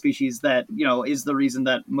alien species that, you know, is the reason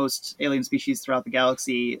that most alien species throughout the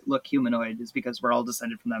galaxy look humanoid, is because we're all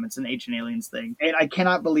descended from them. It's an ancient aliens thing, and I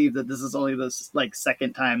cannot believe that this is only this like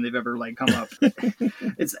second time they've ever like come up.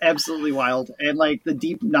 It's absolutely wild. And like the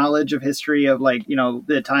deep knowledge of history of, like, you know,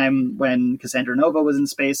 the time when Cassandra Nova was in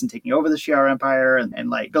space and taking over the Shi'ar Empire, and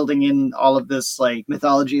like building in all of this like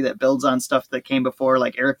mythology that builds on stuff that came before,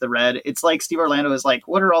 like Eric the Red. It's like Steve Orlando is like,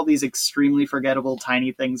 what are all these extremely forgettable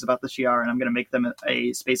tiny things about the Shi'ar, and I'm going to make them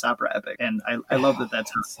a space opera epic. And I love that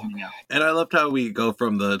that's how it's coming out. And I loved how we go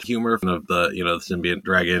from the humor of the, you know, the symbiont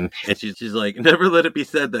dragon, and she's like, never let it be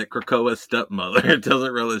said that Krakoa's stepmother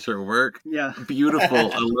doesn't relish her work. Yeah. Beautiful.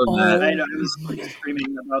 I love that. I know, I was like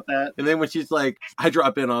screaming about that. And then when she's like, I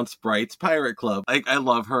drop in on Sprite's Pirate Club. Like, I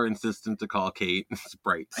love her insistence to call Kate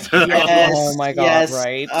Sprites. Oh my god,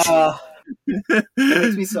 right? It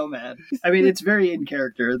makes me so mad. I mean, it's very in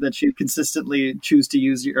character that you consistently choose to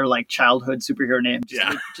use your like childhood superhero name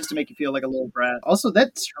just to make you feel like a little brat. Also,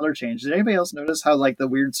 that color change. Did anybody else notice how like the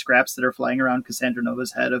weird scraps that are flying around Cassandra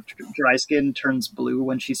Nova's head of dry skin turns blue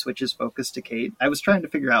when she switches focus to Kate? I was trying to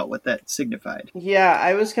figure out what that signified. Yeah,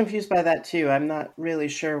 I was confused by that too. I'm not really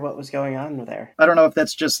sure what was going on there. I don't know if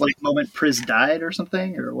that's just like the moment Pris died or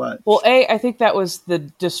something or what. Well, I think that was the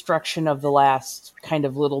destruction of the last kind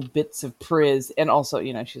of little bits of Pris, and also,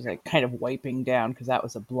 you know, she's like kind of wiping down because that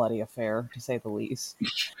was a bloody affair, to say the least.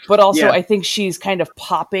 But also, I think she's kind of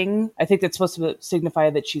popping. I think that's supposed to signify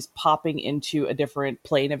that she's popping into a different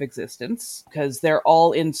plane of existence because they're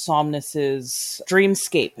all in Somnus's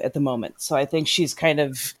dreamscape at the moment. So I think she's kind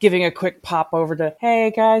of giving a quick pop over to,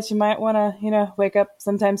 hey guys, you might want to, you know, wake up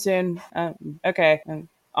sometime soon. Okay.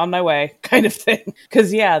 On my way, kind of thing.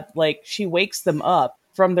 Because like she wakes them up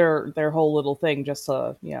from their whole little thing just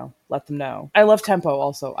to, you know, let them know. I love Tempo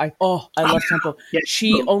also. I love Tempo. Yeah,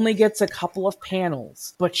 she only gets a couple of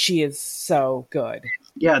panels, but she is so good.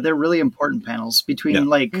 Yeah, they're really important panels between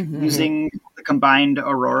using the combined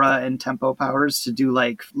Aurora and Tempo powers to do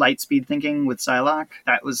like light speed thinking with Psylocke.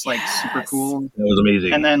 That was like super cool. That was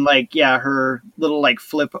amazing. And then her little like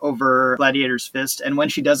flip over Gladiator's fist. And when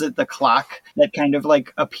she does it, the clock that kind of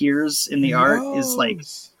like appears in the art is like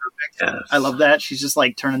perfect. Yes. I love that. She's just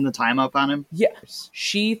like turning the time up on him. Yes.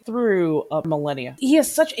 She threw a millennia. He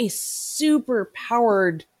is such a super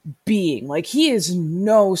powered being. Like, he is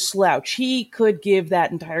no slouch. He could give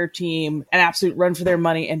that entire team an absolute run for their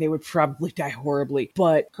money and they would probably die horribly.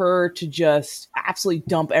 But her to just absolutely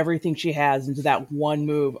dump everything she has into that one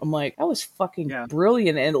move, I'm like, that was fucking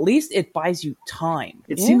brilliant. And at least it buys you time.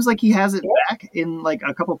 It seems like he has it back in like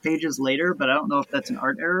a couple pages later, but I don't know if that's an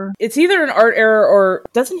art error. It's either an art error or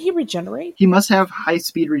doesn't he regenerate? He must have high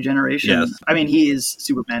speed regeneration. Yes. I mean, he is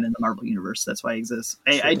Superman in the Marvel universe. That's why he exists.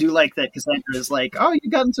 I do like that Cassandra is like, oh, you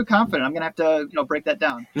gotten so confident. I'm going to have to, break that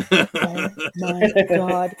down. Oh my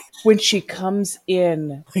God. When she comes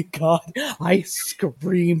in, my God, I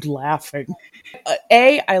screamed laughing.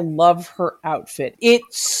 I love her outfit. It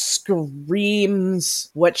screams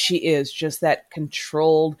what she is. Just that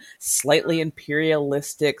controlled, slightly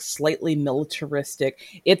imperialistic, slightly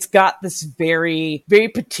militaristic. It's got this very, very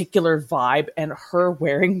particular vibe, and her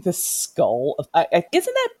wearing the skull.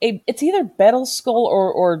 Isn't that it's either Bettle's skull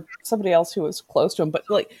or somebody else who was close to him, but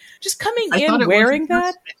like just coming in wearing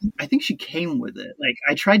that. I think she came with it. Like,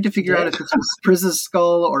 I tried to figure out if this was Pris's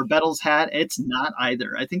skull or Bettle's hat. It's not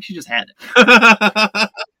either. I think she just had it.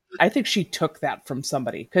 I think she took that from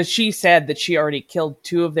somebody because she said that she already killed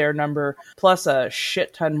 2 of their number plus a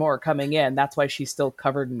shit ton more coming in. That's why she's still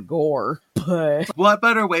covered in gore. But what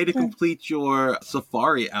better way to complete your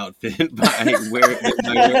safari outfit by wearing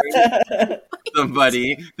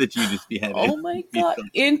somebody that you just beheaded? Oh my God.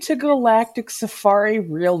 Intergalactic safari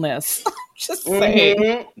realness. Just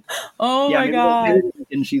saying. Oh my God.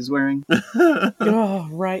 And she's wearing. Oh,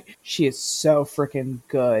 right. She is so freaking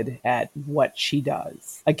good at what she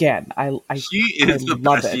does. Again, I love it. She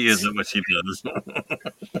is at what she does.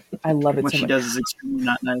 I love it. What so she much. does is extremely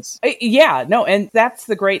not nice. And that's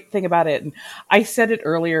the great thing about it. And I said it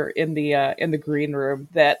earlier in the green room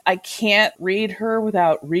that I can't read her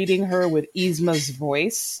without reading her with Yzma's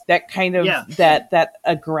voice. That kind of that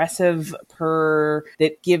aggressive purr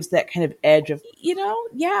that gives that kind of edge of,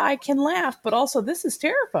 I can laugh, but also this is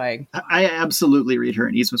terrifying. I absolutely read her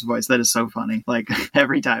in Yzma's voice. That is so funny. Like,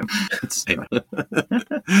 every time.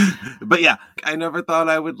 But yeah, I never thought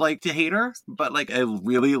I would like to hate her, but like I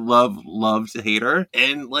really love to hate her.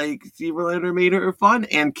 And like Steve Orlando made her fun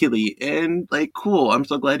and killy and like cool. I'm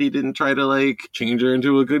so glad he didn't try to like change her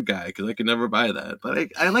into a good guy because I could never buy that. But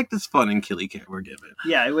I like this fun and killy care we're given.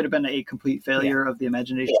 Yeah, it would have been a complete failure of the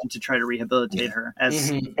imagination to try to rehabilitate her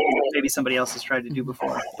as maybe somebody else has tried to do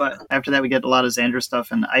before. But after that, we get a lot of Xandra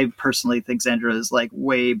stuff, and I personally think Xandra is like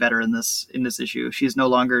way better in this issue. She's no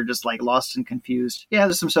longer just like lost and confused. Yeah,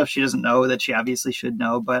 there's some stuff she doesn't know that she obviously should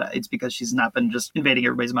know, but it's because she's not been just invading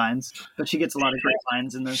everybody's minds. But she gets a lot of great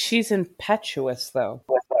lines in this. She's impetuous, though.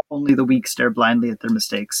 Only the weak stare blindly at their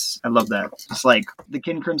mistakes. I love that. It's like the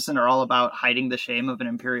Kin Crimson are all about hiding the shame of an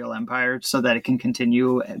imperial empire so that it can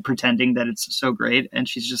continue pretending that it's so great. And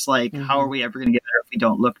she's just like, how are we ever going to get there if we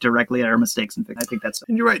don't look directly at our mistakes and fix? I think that's.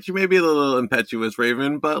 And you're right. She may be a little impetuous,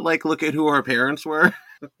 Raven, but like, look at who her parents were.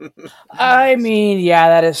 I mean,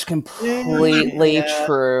 that is completely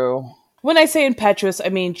true. When I say impetuous, I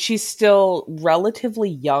mean she's still relatively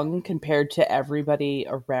young compared to everybody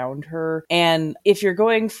around her. And if you're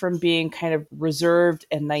going from being kind of reserved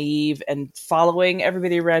and naive and following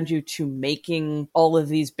everybody around you to making all of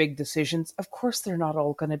these big decisions, of course they're not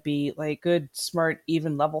all going to be like good, smart,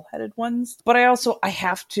 even level-headed ones. But I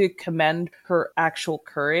have to commend her actual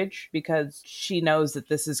courage, because she knows that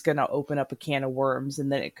this is going to open up a can of worms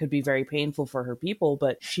and that it could be very painful for her people,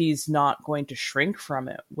 but she's not going to shrink from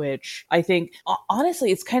it, which I think,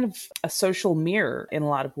 honestly, it's kind of a social mirror in a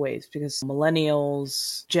lot of ways, because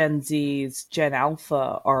millennials, Gen Zs, Gen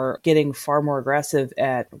Alpha are getting far more aggressive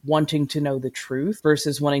at wanting to know the truth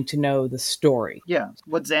versus wanting to know the story. Yeah.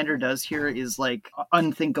 What Xandra does here is like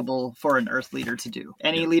unthinkable for an Earth leader to do.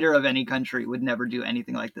 Any leader of any country would never do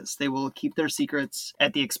anything like this. They will keep their secrets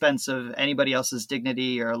at the expense of anybody else's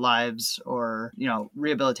dignity or lives or,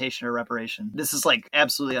 rehabilitation or reparation. This is like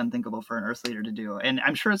absolutely unthinkable for an Earth leader to do. And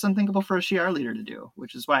I'm sure it's unthinkable for a Shi'ar leader to do,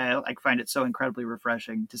 which is why I find it so incredibly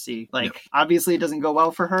refreshing to see. Obviously it doesn't go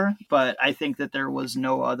well for her, but I think that there was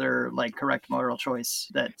no other correct moral choice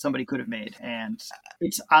that somebody could have made. And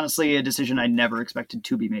it's honestly a decision I never expected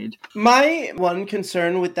to be made. My one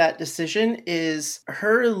concern with that decision is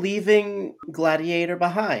her leaving Gladiator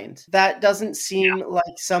behind. That doesn't seem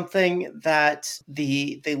like something that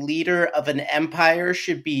the leader of an empire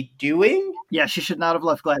should be doing. Yeah, she should not have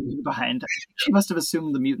left Gladiator behind. She must have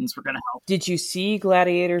assumed the mutants were going to help. Did you see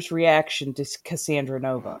Gladiator's reaction to Cassandra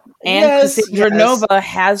Nova? And Cassandra Nova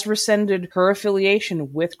has rescinded her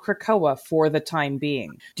affiliation with Krakoa for the time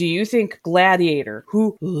being. Do you think Gladiator,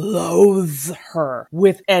 who loathes her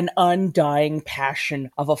with an undying passion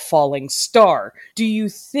of a falling star, do you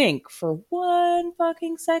think for one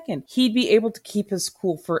fucking second he'd be able to keep his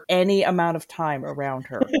cool for any amount of time around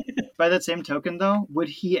her? By that same token, though, would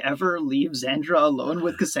he ever leave Xandra alone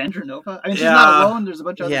with Cassandra Nova? I mean, she's not alone. There's a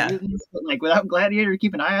bunch of other mutants, but without Gladiator to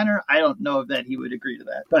keep an eye on her, I don't know if that he would agree to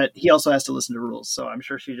that. But he also has to listen to rules, so I'm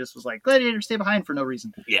sure she just was like, Gladiator, stay behind for no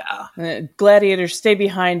reason. Yeah. Gladiator, stay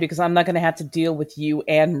behind because I'm not going to have to deal with you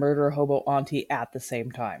and Murder Hobo Auntie at the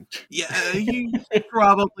same time. Yeah, he's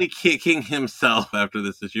probably kicking himself after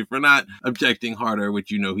this issue for not objecting harder, which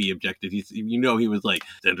he objected. He was like,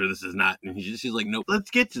 Xandra, this is not, and she's like, nope, let's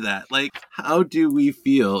get to that. How do we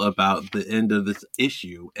feel about the end of this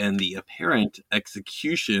issue and the apparent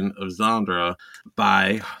execution of Xandra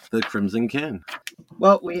by the Crimson Kin?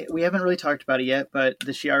 Well, we haven't really talked about it yet, but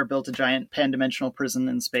the Shi'ar built a giant pan-dimensional prison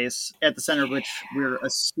in space, at the center of which we're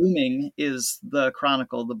assuming is the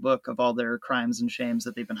Chronicle, the book of all their crimes and shames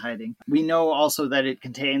that they've been hiding. We know also that it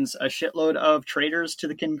contains a shitload of traitors to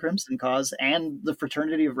the Kin Crimson cause and the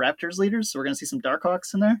fraternity of Raptors leaders, so we're going to see some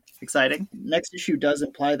Darkhawks in there. Exciting. Next issue does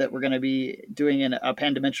imply that we're going to be doing a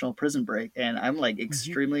pan-dimensional prison break, and I'm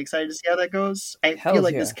extremely excited to see how that goes. I feel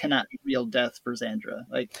like this cannot be real death for Xandra.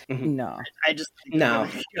 No. I just think No.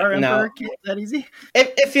 Emperor can't that easy.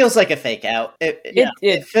 It feels like a fake out.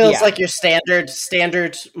 It feels like your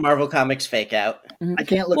standard Marvel Comics fake out. I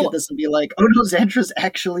can't look at this and be like, oh no, Xandra's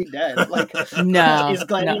actually dead. No. Is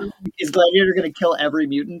Gladiator going to kill every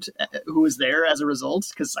mutant who is there as a result?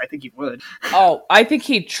 Because I think he would. Oh, I think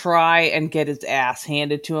he'd try and get his ass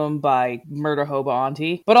handed to him by Murder Hobo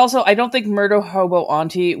Auntie. But also, I don't think Murder Hobo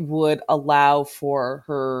Auntie would allow for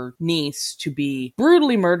her niece to be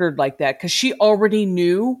brutally murdered like that, because she already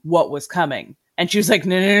knew what was coming. And she was like,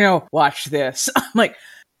 no, watch this. I'm like,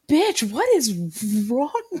 bitch, what is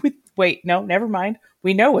wrong with... Wait, no, never mind.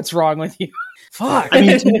 We know what's wrong with you. Fuck. I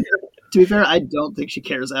mean, to be fair, I don't think she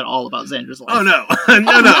cares at all about Xandra's life. Oh, no.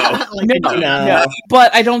 No.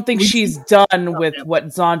 But I don't think she's done with what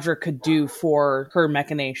Xandra could do for her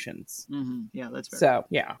machinations. Mm-hmm. Yeah, that's fair. So,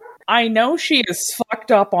 yeah. I know she is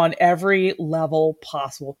fucked up on every level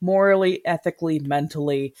possible. Morally, ethically,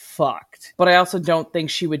 mentally fucked. But I also don't think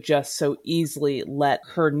she would just so easily let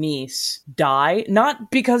her niece die.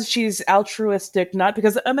 Not because she's altruistic, not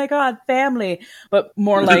because, oh my god, family, but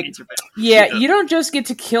more like, you don't just get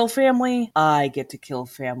to kill family. I get to kill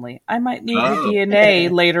family. I might need your DNA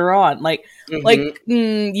later on.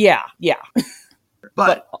 Yeah.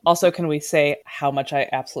 But also, can we say how much I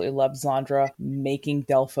absolutely love Xandra making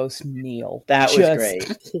Delphos kneel? That was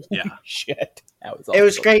great. Yeah. Shit. That was awesome. It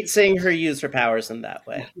was great seeing her use her powers in that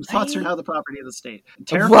way. Thoughts are now the property of the state.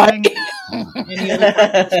 Terrifying.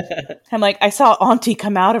 Right. I'm like, I saw Auntie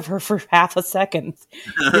come out of her for half a second.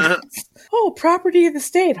 oh, property of the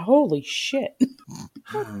state. Holy shit.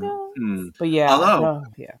 But yeah. Although,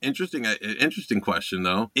 interesting question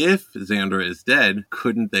though. If Xandra is dead,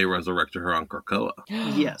 couldn't they resurrect her on Krakoa?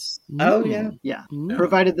 Yes. Oh yeah. Yeah.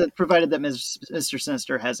 Provided that Mr.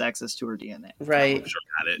 Sinister has access to her DNA. Right. I'm sure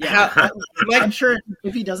got it. Yeah. I'm sure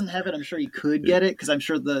if he doesn't have it, I'm sure he could get it, because I'm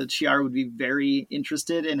sure the Shi'ar would be very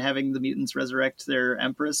interested in having the mutants resurrect their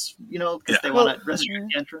Empress, because they want to resurrect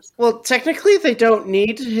the Empress. Well, technically they don't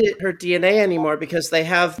need to hit her DNA anymore because they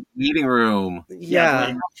have meeting room.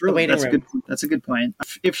 Yeah. True. That's a good point.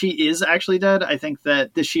 If she is actually dead, I think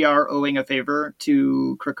that the Shi'ar owing a favor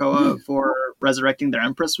to Krakoa for resurrecting their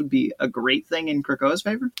Empress would be a great thing in Krakoa's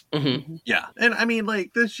favor. Mm-hmm. Yeah. And I mean,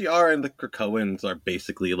 like, the Shi'ar and the Krakoans are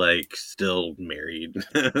basically, like, still married.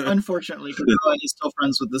 Unfortunately, Krakoa is still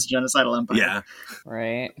friends with this genocidal empire. Yeah.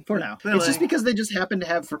 Right. For now. Really? It's just because they just happen to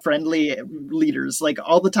have friendly leaders. Like,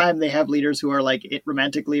 all the time they have leaders who are, like,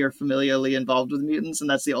 romantically or familially involved with mutants, and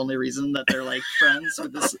that's the only reason that they're, like, friends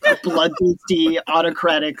with this bloodthirsty,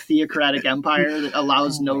 autocratic, theocratic empire that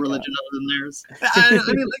allows no religion other than theirs. I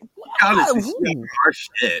mean, like, honestly, our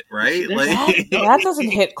shit, right? Like, that doesn't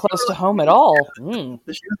hit close to home at all. The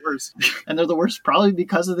shit is worse. And they're the worst probably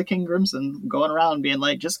because of the King Crimson going around being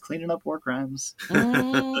like, just cleaning up war crimes.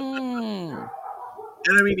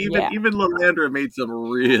 And I mean, even Lilandra made some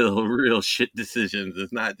real shit decisions.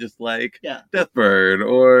 It's not just like Deathbird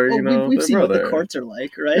or, we've seen brother. what the courts are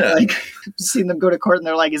like, right? Yeah. Like, we've seen them go to court and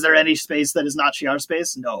they're like, is there any space that is not Shi'ar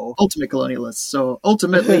space? No. Ultimate colonialists. So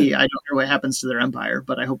ultimately, I don't know what happens to their empire,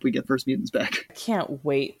 but I hope we get First Mutants back. I can't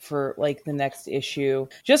wait for, like, the next issue.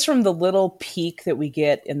 Just from the little peek that we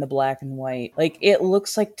get in the black and white. Like, it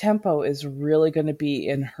looks like Tempo is really going to be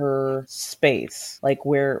in her space. Like,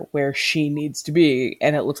 where she needs to be.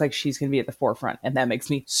 And it looks like she's going to be at the forefront. And that makes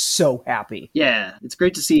me so happy. Yeah, it's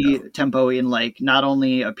great to see Tempo in, like, not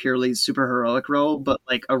only a purely super heroic role, but,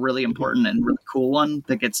 like, a really important and really cool one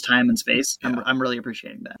that gets time and space. Yeah. I'm really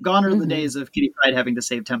appreciating that. Gone are the days of Kitty Pryde having to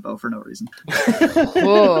save Tempo for no reason.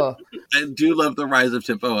 I do love the rise of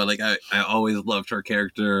Tempo. Like, I always loved her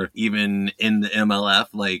character, even in the MLF.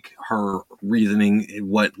 Like, her reasoning,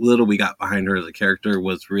 what little we got behind her as a character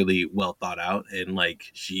was really well thought out. And, like,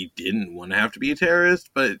 she didn't want to have to be a terrorist,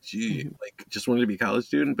 but she like just wanted to be a college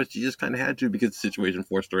student, but she just kind of had to because the situation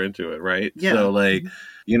forced her into it, right? Yeah. So, like,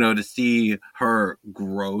 to see her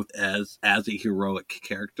growth as a heroic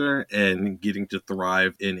character and getting to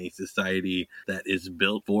thrive in a society that is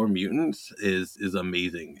built for mutants is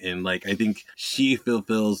amazing. And, like, I think she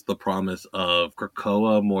fulfills the promise of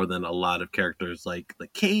Krakoa more than a lot of characters like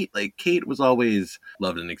Kate. Like, Kate was always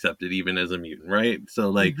loved and accepted even as a mutant, right?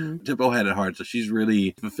 So, like, Tempo had it hard, so she's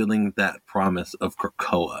really fulfilling that promise of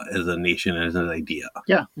Krakoa as a nation and as an idea.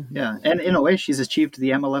 Yeah. And in a way, she's achieved the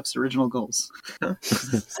MLF's original goals.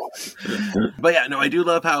 But yeah, no, I do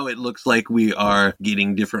love how it looks like we are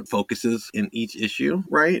getting different focuses in each issue,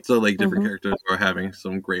 right? So, like, different characters are having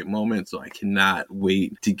some great moments, so I cannot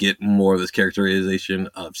wait to get more of this characterization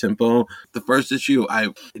of Tempo. The first issue,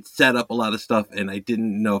 it set up a lot of stuff, and I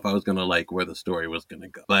didn't know if I was going to like where the story was going to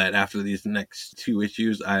go. But after these next two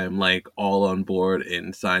issues, I am, like, all on board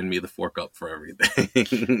and sign me the fork up for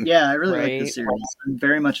everything. Yeah, I really like this series. I'm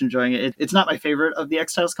very much enjoying it. It's not my favorite of the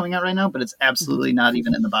X titles coming out right now, but it's absolutely not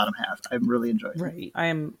even in the bottom half. I'm really enjoying it. Right.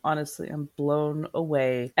 I'm blown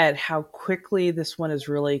away at how quickly this one is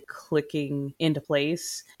really clicking into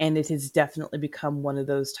place. And it has definitely become one of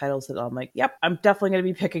those titles that I'm like, yep, I'm definitely going to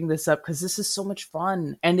be picking this up because this is so much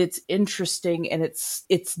fun and it's interesting and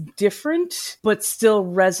it's different, but still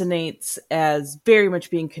resonates as very much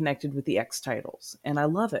being connected with the X titles. And I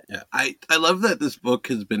love it. Yeah, I love that this book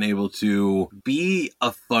has been able to be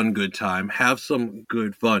a fun, good time, have some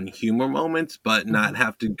good, fun humor moments, but not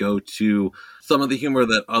have to go to some of the humor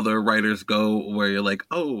that other writers go where you're like,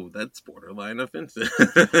 oh, that's borderline offensive.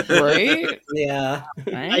 Right? Yeah.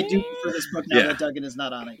 Right? I do for this book now that Duggan is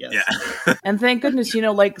not on it yet. Yeah. And thank goodness,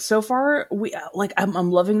 like, so far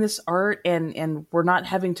I'm loving this art and we're not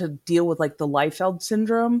having to deal with, like, the Liefeld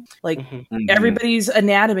syndrome. Like, everybody's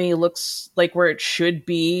anatomy looks like where it should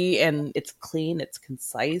be and it's clean, it's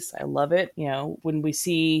concise. I love it. When we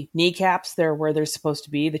see kneecaps, they're where they're supposed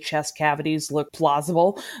to be. The chest cavities look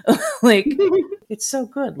plausible. Like, It's so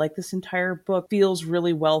good. Like, this entire book feels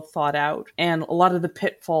really well thought out, and a lot of the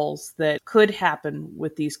pitfalls that could happen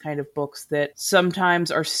with these kind of books that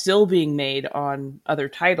sometimes are still being made on other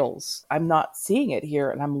titles, I'm not seeing it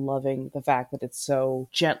here, and I'm loving the fact that it's so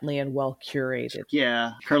gently and well curated.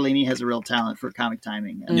 Yeah, Carlini has a real talent for comic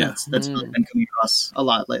timing, and that's really been coming across a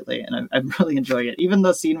lot lately, and I'm really enjoying it. Even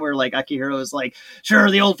the scene where like Akihiro is like,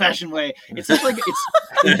 "Sure, the old-fashioned way." It's such like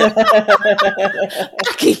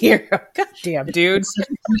Akihiro, goddamn dude. It's such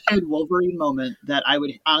a cliched Wolverine moment that I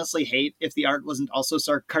would honestly hate if the art wasn't also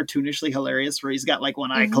so cartoonishly hilarious, where he's got like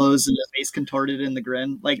one eye closed and his face contorted in the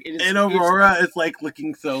grin. Like, and Aurora is like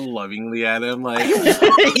looking so lovingly at him, like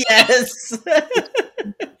yes.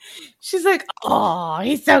 She's like, "Oh,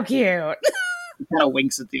 he's so cute." Kind of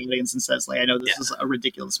winks at the audience and says, like, I know this is a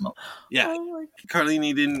ridiculous moment. Yeah.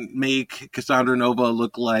 Carlini didn't make Cassandra Nova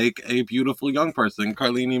look like a beautiful young person.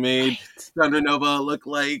 Carlini made Cassandra Nova look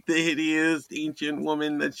like the hideous ancient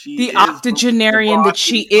woman that she is. The octogenarian that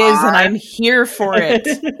she is, and I'm here for it.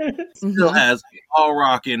 Still has all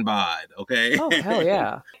rockin' bod, okay? Oh, hell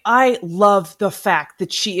yeah. I love the fact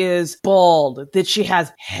that she is bald, that she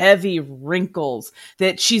has heavy wrinkles,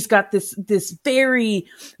 that she's got this very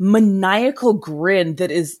maniacal grin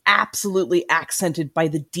that is absolutely accented by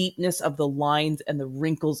the deepness of the lines and the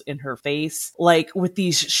wrinkles in her face. Like, with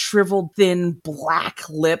these shriveled, thin, black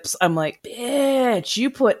lips, I'm like, bitch, you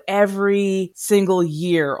put every single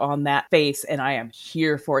year on that face, and I am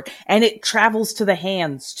here for it. And it travels to the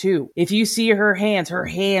hands, too. If you see her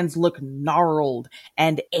hands look gnarled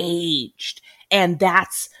and aged. And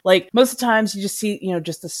that's like, most of the times you just see,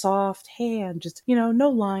 just a soft hand, just, no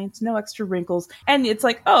lines, no extra wrinkles. And it's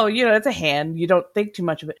like, oh, it's a hand. You don't think too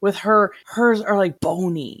much of it. With her, hers are like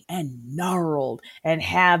bony and gnarled and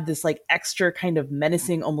have this like extra kind of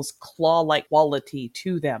menacing, almost claw-like quality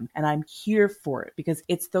to them. And I'm here for it because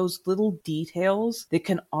it's those little details that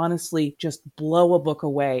can honestly just blow a book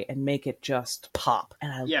away and make it just pop.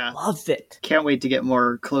 And I love it. Can't wait to get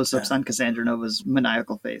more close-ups on Cassandra Nova's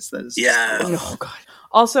maniacal face. That is Oh, God.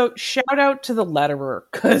 Also, shout out to the letterer,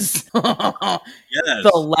 because the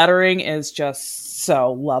lettering is just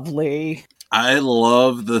so lovely. I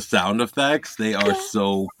love the sound effects. They are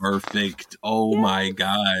so perfect. Oh my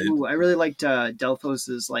god. Ooh, I really liked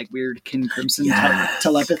Delphos's like weird Kin Crimson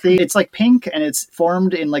telepathy. It's like pink and it's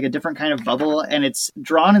formed in like a different kind of bubble and it's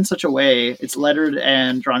drawn in such a way, it's lettered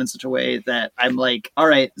and drawn in such a way that I'm like, all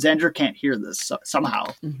right, Xandra can't hear this somehow.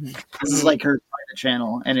 This is like her private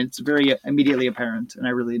channel and it's very immediately apparent and I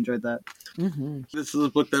really enjoyed that. This is a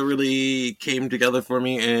book that really came together for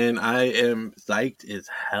me and I am psyched as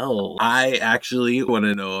hell. I actually want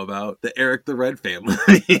to know about the Eric the Red family.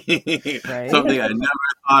 Something I never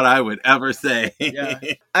thought I would ever say.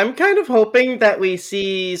 I'm kind of hoping that we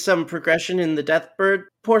see some progression in the Deathbird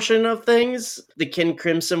portion of things. The Kin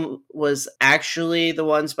Crimson was actually the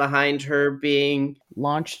ones behind her being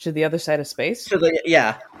launched to the other side of space.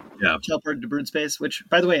 Teleported to Brood Space, which,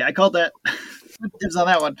 by the way, I called that. Dibs on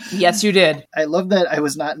that one. Yes, you did. I love that I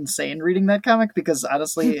was not insane reading that comic because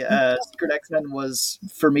honestly, Secret X-Men was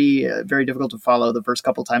for me very difficult to follow the first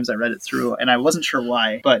couple times I read it through, and I wasn't sure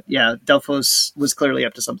why. But yeah, Delphos was clearly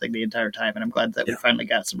up to something the entire time, and I'm glad that we finally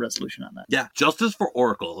got some resolution on that. Yeah, justice for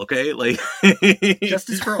Oracle, okay? Like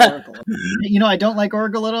justice for Oracle. I don't like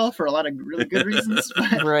Oracle at all for a lot of really good reasons.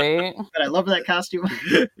 But, but I love that costume.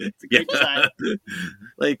 It's a great design.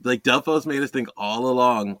 Like Delphos made us think all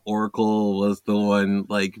along Oracle was the one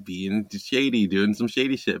like being shady, doing some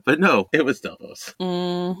shady shit. But no, it was Delphos.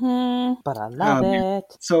 But I love it.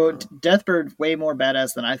 So Deathbird, way more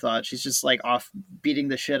badass than I thought. She's just like off beating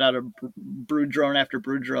the shit out of brood drone after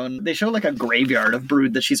brood drone. They show like a graveyard of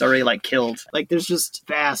brood that she's already like killed. Like there's just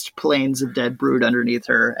vast plains of dead brood underneath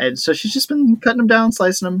her. And so she's just been cutting them down,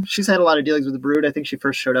 slicing them. She's had a lot of dealings with the brood. I think she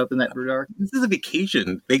first showed up in that brood arc. This is a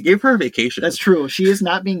vacation. They gave her a vacation. That's true. She is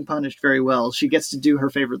not being punished very well. She gets to do her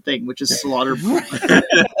favorite thing, which is slaughter.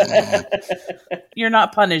 You're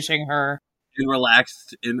not punishing her. And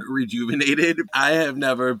relaxed and rejuvenated. I have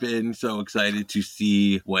never been so excited to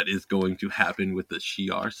see what is going to happen with the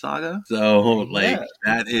Shi'ar saga. So,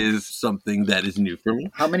 that is something that is new for me.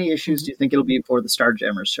 How many issues do you think it'll be before the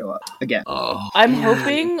Starjammers show up again? I'm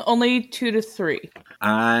hoping only 2 to 3.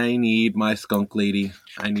 I need my skunk lady.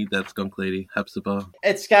 I need that skunk lady, Hepzibah.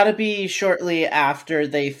 It's got to be shortly after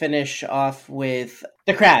they finish off with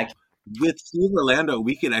the Crag. With Steve Orlando,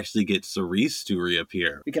 we could actually get Cerise to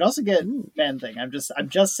reappear. We could also get Man Thing. I'm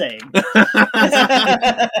just saying.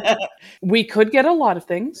 We could get a lot of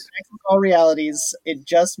things. All realities. It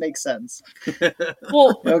just makes sense.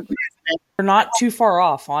 Well, They're not too far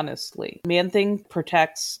off, honestly. Man-Thing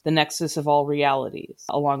protects the nexus of all realities,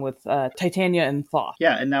 along with Titania and Thoth.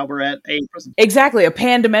 Yeah, and now we're at a prison. Exactly, a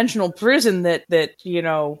pan-dimensional prison that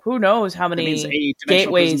who knows how many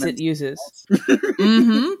gateways it uses.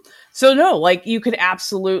 Mm-hmm. So no, like you could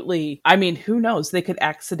absolutely, I mean, who knows? They could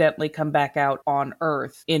accidentally come back out on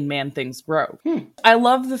Earth in Man-Thing's Grove. I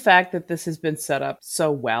love the fact that this has been set up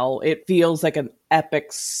so well. It feels like an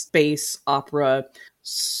epic space opera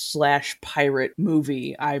 / pirate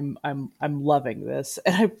movie. I'm loving this,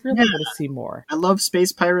 and I really want to see more. I love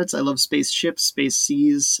space pirates. I love space ships, space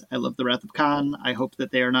seas. I love the Wrath of Khan. I hope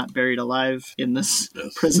that they are not buried alive in this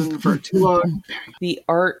prison for too long. The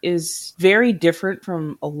art is very different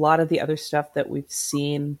from a lot of the other stuff that we've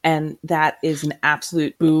seen, and that is an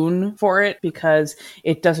absolute boon for it because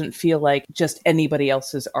it doesn't feel like just anybody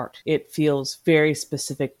else's art. It feels very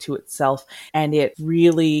specific to itself, and it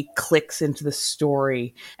really clicks into the story.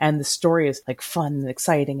 And the story is like fun and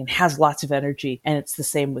exciting and has lots of energy, and it's the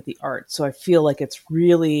same with the art. So I feel like it's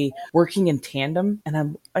really working in tandem,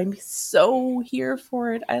 and I'm so here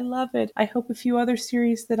for it. I love it. I hope a few other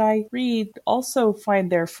series that I read also find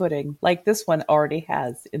their footing, like this one already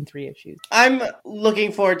has in 3 issues. I'm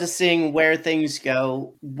looking forward to seeing where things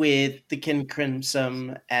go with the Kin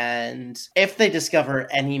Crimson, and if they discover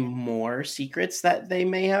any more secrets that they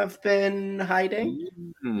may have been hiding.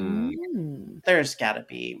 There's gotta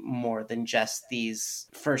be more than just these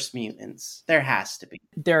first mutants. There has to be.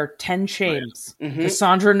 There are 10 shames.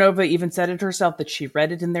 Cassandra Nova even said it herself that she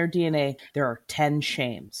read it in their DNA. There are 10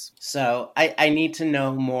 shames. So I need to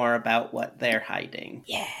know more about what they're hiding.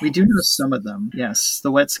 Yeah. We do know some of them. Yes,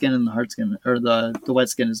 the wet skin and the hard skin, or the wet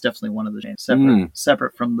skin is definitely one of the shames.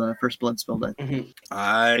 Separate from the first blood spill.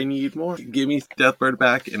 I need more. Give me Deathbird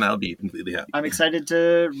back and I'll be completely happy. I'm excited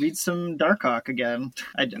to read some Darkhawk again.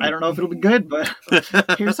 I don't know if it'll be good, but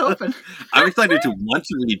here's hoping. I'm excited to want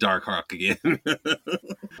to read Darkhawk again.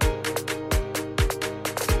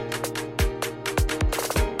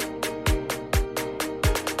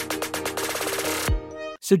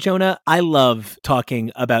 So, Jonah, I love talking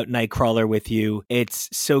about Nightcrawler with you. It's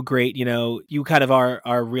so great. You know, you kind of are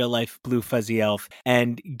our real life blue fuzzy elf,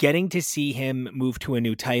 and getting to see him move to a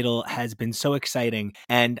new title has been so exciting.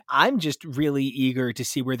 And I'm just really eager to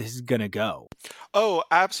see where this is going to go. Oh,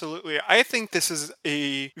 absolutely. I think this is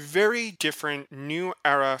a very different new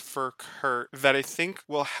era for Kurt that I think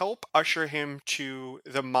will help usher him to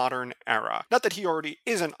the modern era. Not that he already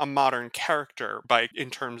isn't a modern character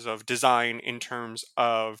in terms of design, in terms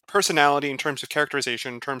of personality, in terms of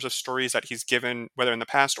characterization, in terms of stories that he's given, whether in the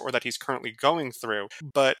past or that he's currently going through.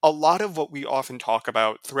 But a lot of what we often talk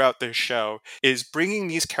about throughout this show is bringing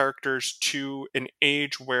these characters to an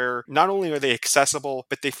age where not only are they accessible,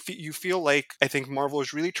 but you feel like, I think Marvel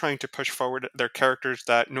is really trying to push forward their characters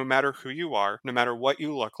that no matter who you are, no matter what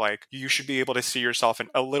you look like, you should be able to see yourself in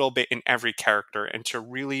a little bit in every character and to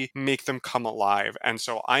really make them come alive. And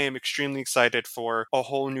so I am extremely excited for a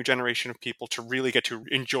whole new generation of people to really get to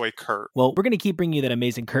enjoy Kurt. Well, we're going to keep bringing you that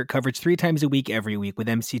amazing Kurt coverage 3 times a week every week with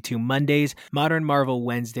MC2 Mondays, Modern Marvel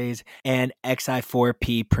Wednesdays, and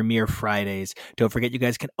XI4P Premiere Fridays. Don't forget, you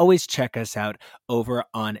guys can always check us out over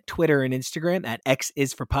on Twitter and Instagram at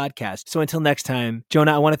X4Podcast. So until next time,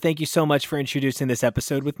 Jonah, I want to thank you so much for introducing this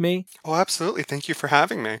episode with me. Oh, absolutely. Thank you for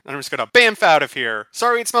having me. I'm just going to bamf out of here.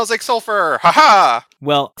 Sorry, it smells like sulfur. Ha-ha!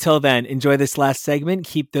 Well, till then, enjoy this last segment.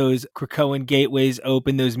 Keep those Krakoan gateways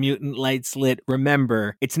open, those mutant lights lit.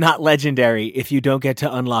 Remember, it's not legendary if you don't get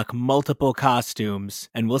to unlock multiple costumes,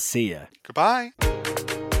 and we'll see ya. Goodbye.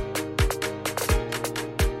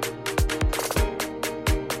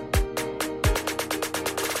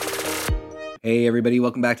 Hey everybody,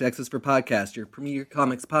 welcome back to X4Podcast, your premier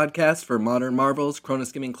comics podcast for modern Marvels,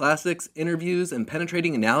 chrono-skimming classics, interviews, and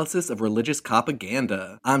penetrating analysis of religious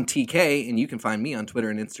propaganda. I'm TK, and you can find me on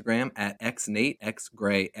Twitter and Instagram at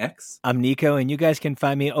xnateXgrayX. I'm Nico, and you guys can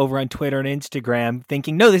find me over on Twitter and Instagram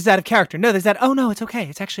thinking, no, this is out of character. No, this is oh no, it's okay.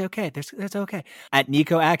 It's actually okay. That's okay. At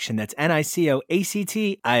Nico Action, that's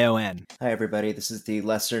NicoAction. Hi everybody, this is the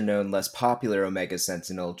lesser known, less popular Omega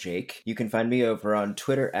Sentinel, Jake. You can find me over on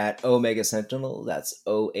Twitter at Omega Sentinel. That's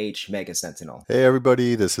OH Mega Sentinel. Hey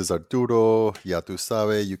everybody, this is Arturo. Ya tu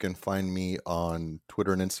sabe, you can find me on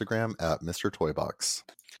Twitter and Instagram at Mr. Toybox.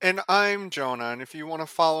 And I'm Jonah, and if you want to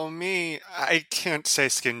follow me, I can't say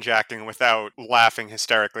skinjacking without laughing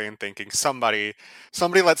hysterically and thinking somebody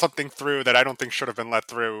let something through that I don't think should have been let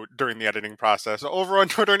through during the editing process. Over on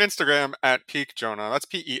Twitter and Instagram at Peak Jonah. That's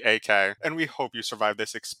PEAK. And we hope you survive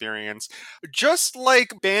this experience. Just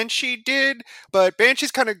like Banshee did, but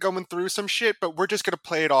Banshee's kind of going through some shit, but we're just going to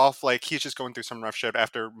play it off like he's just going through some rough shit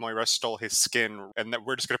after Moira stole his skin, and that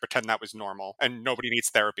we're just going to pretend that was normal. And nobody needs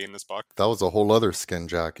therapy in this book. That was a whole other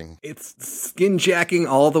skinjacking. It's skinjacking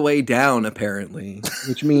all the way down, apparently,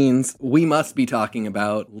 which means we must be talking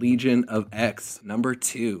about Legion of X, number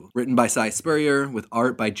 2. Written by Cy Spurrier, with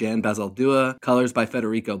art by Jan Bazaldua, colors by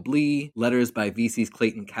Federico Blee, letters by VC's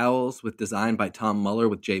Clayton Cowles, with design by Tom Muller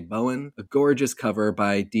with Jay Bowen, a gorgeous cover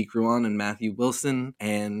by Deke Ruan and Matthew Wilson,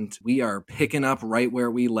 and we are picking up right where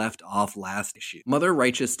we left off last issue. Mother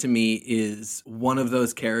Righteous, to me, is one of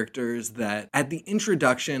those characters that, at the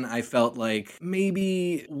introduction, I felt like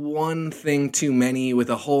maybe one thing too many with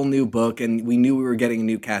a whole new book, and we knew we were getting a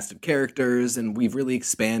new cast of characters, and we've really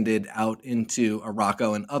expanded out into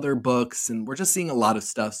Arakko and other books, and we're just seeing a lot of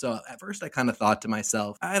stuff. So at first I kind of thought to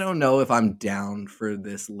myself, I don't know if I'm down for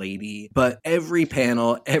this lady, but every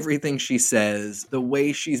panel, everything she says, the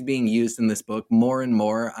way she's being used in this book, more and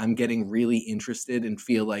more, I'm getting really interested and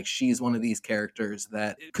feel like she's one of these characters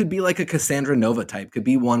that could be like a Cassandra Nova type, could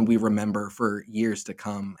be one we remember for years to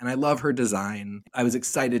come. And I love her design. I was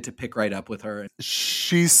excited to pick right up with her.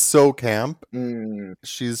 She's so camp.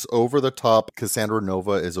 She's over the top. Cassandra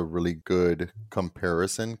Nova is a really good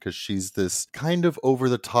comparison because she's this kind of over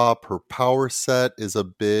the top. Her power set is a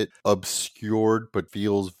bit obscured but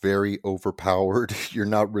feels very overpowered. You're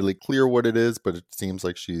not really clear what it is, but it seems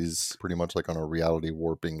like she's pretty much like on a reality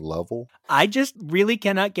warping level. I just really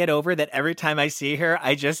cannot get over that every time I see her,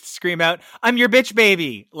 I just scream out, "I'm your bitch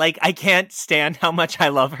baby." Like, I can't stand how much I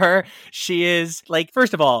love her. She is, like,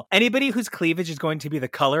 first of all, anybody whose cleavage is going to be the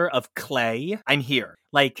color of clay, I'm here.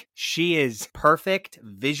 Like, she is perfect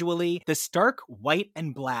visually. The stark white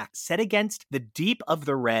and black set against the deep of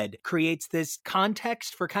the red creates this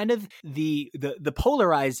context for kind of the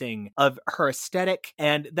polarizing of her aesthetic,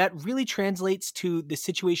 and that really translates to the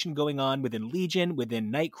situation going on within Legion,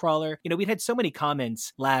 within Nightcrawler. You know, we'd had so many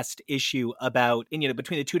comments last issue about, you know,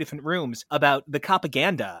 between the two different rooms about the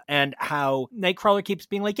propaganda and how Nightcrawler keeps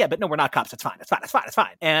being like, yeah, but no, we're not cops. It's fine. It's fine. It's fine. It's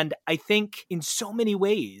fine. And I think in so many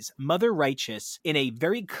ways, Mother Righteous, in a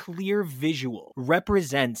very clear visual,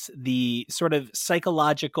 represents the sort of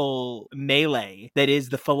psychological melee that is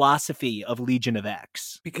the philosophy of Legion of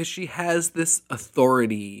X. Because she has this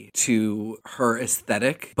authority to her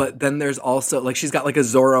aesthetic, but then there's also, like, she's got like a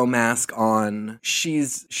Zorro mask on.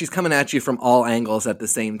 She's coming at you from all angles at the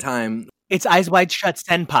same time. It's Eyes Wide Shut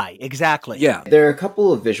Senpai, exactly. Yeah. There are a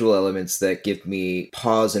couple of visual elements that give me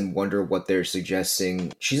pause and wonder what they're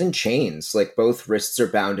suggesting. She's in chains, like both wrists are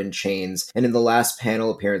bound in chains, and in the last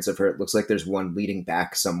panel appearance of her, it looks like there's one leading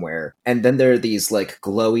back somewhere. And then there are these like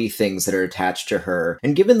glowy things that are attached to her.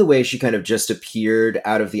 And given the way she kind of just appeared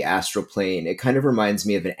out of the astral plane, it kind of reminds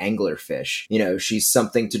me of an anglerfish. You know, she's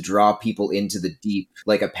something to draw people into the deep,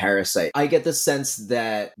 like a parasite. I get the sense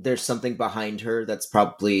that there's something behind her that's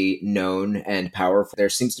probably known and powerful. There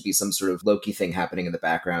seems to be some sort of Loki thing happening in the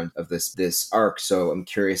background of this arc, so I'm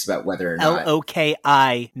curious about whether or not Loki,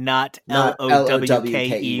 not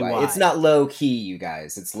Lowkey. It's not low key, you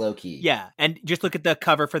guys. It's Loki. Yeah, and just look at the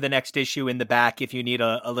cover for the next issue in the back if you need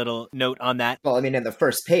a little note on that. Well, I mean, in the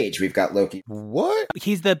first page, we've got Loki. What?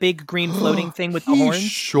 He's the big green floating thing with the horns. He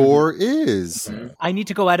sure is. I need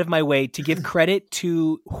to go out of my way to give credit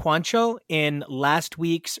to Juancho in last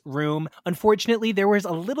week's room. Unfortunately, there was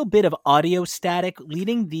a little bit of audio static,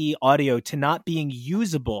 leading the audio to not being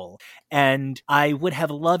usable. And I would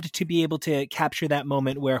have loved to be able to capture that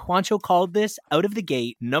moment where Juancho called this out of the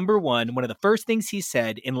gate. Number one of the first things he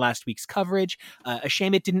said in last week's coverage. A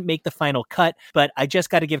shame it didn't make the final cut, but I just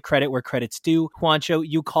got to give credit where credit's due. Juancho,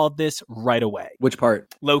 you called this right away. Which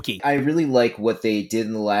part? Loki. I really like what they did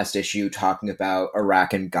in the last issue, talking about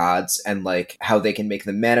Arakan gods and like how they can make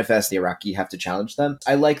them manifest. The Araki have to challenge them.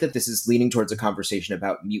 I like that this is leaning towards a conversation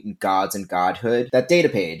about mutant gods and godhood. That data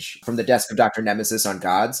page from the desk of Dr. Nemesis on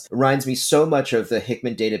gods reminds me so much of the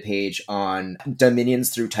Hickman data page on Dominions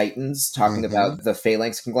through Titans, talking about the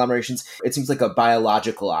phalanx conglomerations. It seems like a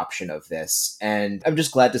biological option of this, and I'm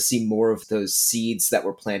just glad to see more of those seeds that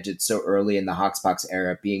were planted so early in the Hoxpox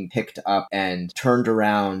era being picked up and turned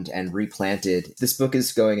around and replanted. This book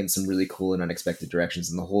is going in some really cool and unexpected directions,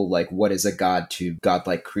 and the whole, like, what is a god to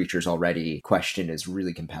godlike creatures already question is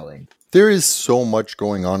really compelling. There is so much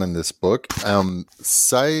going on in this book.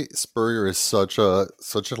 Cy Spurrier is such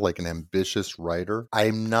like an ambitious writer.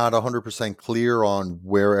 I'm not 100% clear on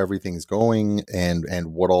where everything's going and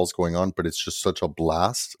what all's going on, but it's just such a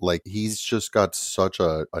blast. Like, he's just got such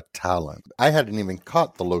a talent. I hadn't even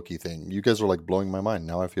caught the Loki thing. You guys are like blowing my mind.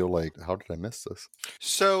 Now I feel like, how did I miss this?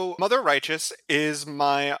 So Mother Righteous is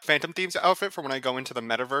my Phantom Thieves outfit for when I go into the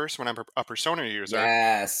metaverse when I'm a Persona user.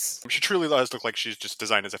 Yes. She truly does look like she's just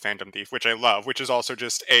designed as a Phantom Thief, which I love, which is also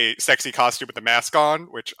just a sexy costume with the mask on,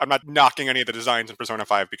 which I'm not knocking any of the designs in Persona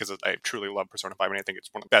 5 because I truly love Persona 5 and I think it's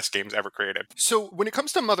one of the best games ever created. So when it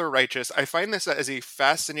comes to Mother Righteous, I find this as a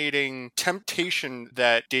fascinating temptation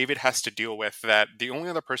that David has to deal with, that the only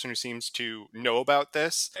other person who seems to know about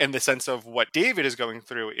this in the sense of what David is going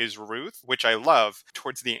through is Ruth, which I love.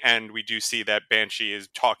 Towards the end, we do see that Banshee is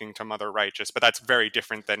talking to Mother Righteous, but that's very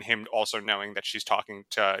different than him also knowing that she's talking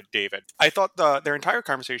to David. I thought their entire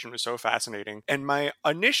conversation was so fascinating, and my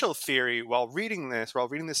initial theory while reading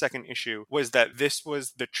the second issue was that this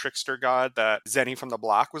was the trickster god that Zenny from the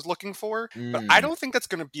Block was looking for, but I don't think that's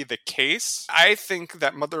going to be the case. I think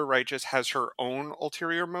that Mother Righteous has her own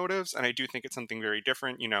ulterior motives, and I do think it's something very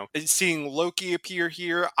different. You know, seeing Loki appear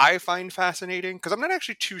here, I find fascinating, because I'm not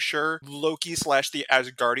actually too sure Loki / the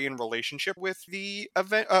Asgardian relationship with the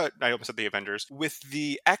I almost said the Avengers, with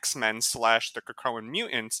the X-Men / the Krakoan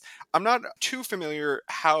mutants. I'm not too familiar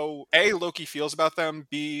how A, Loki feels about them,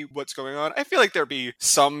 B, what's going on. I feel like there'd be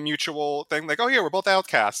some mutual thing, like, oh yeah, we're both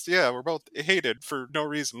outcasts. Yeah, we're both hated for no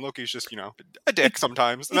reason. Loki's just, a dick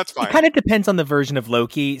sometimes, and that's fine. It kind of depends on the version of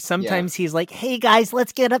Loki. Sometimes he's like, hey guys,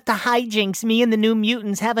 let's get up to hijinks, me and the New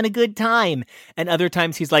Mutants having a good time. And other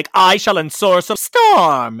times he's like, I shall ensource a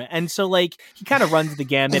storm. And so, like, he kind of runs the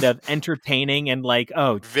gamut of entertaining and like,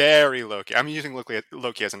 oh. Very Loki. I'm using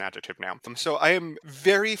Loki as an adjective now. So I am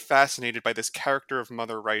very fascinated by this character of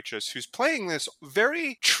Mother Righteous, who's playing this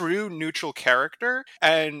very true neutral character.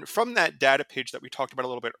 And from that data page that we talked about a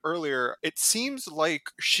little bit earlier, it seems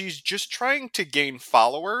like she's just trying to gain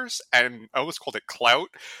followers, and I almost called it clout,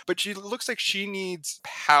 but she looks like she needs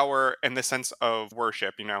power in the sense of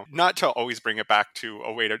worship, not to always bring it back to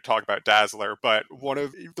a way to talk about Dazzler, but one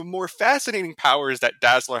of the more fascinating powers that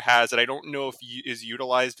Dazzler has that I don't know if is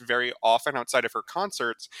utilized very often outside of her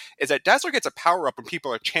concerts is that Dazzler gets a power up when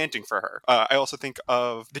people are chanting for her. I also think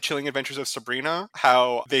of The Chilling Adventures of Sabrina,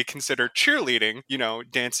 how they consider cheerleading,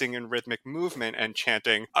 dancing and rhythmic movement and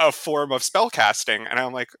chanting, a form of spellcasting. And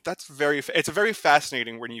I'm like, it's very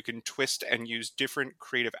fascinating when you can twist and use different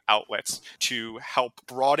creative outlets to help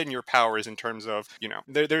broaden your powers in terms of,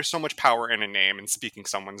 there's so much power in a name and speaking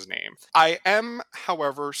someone's name. I am,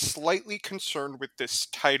 however, slightly concerned with this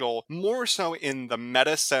title, more so in the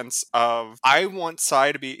meta sense of I want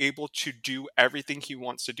Sai to be able to do everything he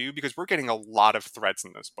wants to do, because we're getting a lot of threads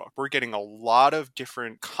in this book. We're getting a lot of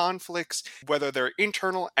different conflicts, whether they're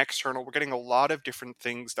internal, external. We're getting a lot of different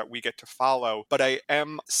things that we get to follow, but I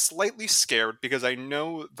am slightly scared because I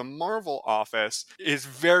know the Marvel office is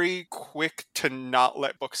very quick to not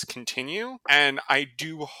let books continue, and I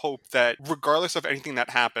do hope that regardless of anything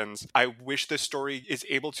that happens, I wish this story is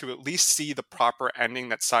able to at least see the proper ending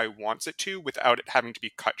that Sai wants it to without it having to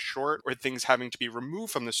be cut short or things having to be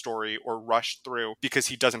removed from the story or rushed through because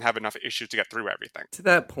he doesn't have enough issues to get through everything. To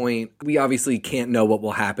that point, we obviously can't know what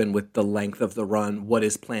will happen with the length of the run, what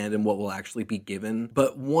is planned and what will actually be given.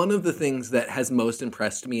 But one of the things that has most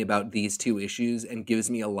impressed me about these two issues and gives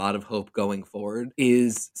me a lot of hope going forward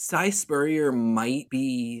is Si Spurrier might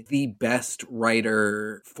be the best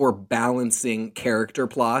writer for balancing character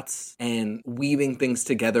plots and weaving things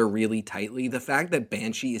together really tightly. The fact that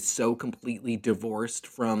Banshee is so completely divorced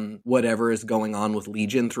from whatever is going on with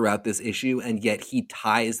Legion throughout this issue, and yet he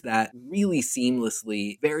ties that really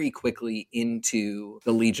seamlessly, very quickly into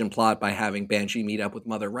the Legion plot by having Banshee meet up with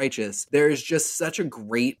Mother Righteous. There's just such a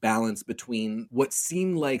great balance between what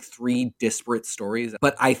seem like three disparate stories,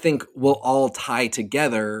 but I think will all tie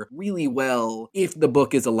together really well if the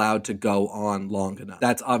book is allowed to go on long enough.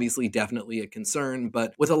 That's obviously definitely a concern,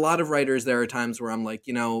 but with a lot of writers, there are times where I'm like,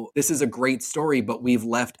 this is a great story, but we've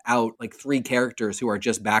left out like three characters who are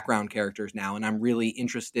just background characters now, and I'm really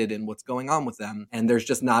interested in what's going on with them, and there's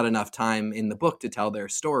just not enough time in the book to tell their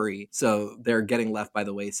story, so they're getting left by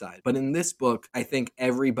the wayside. But in this book, I think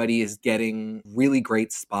everybody is getting really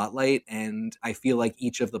great spotlight, and I feel like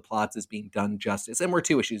each of the plots is being done justice, and we're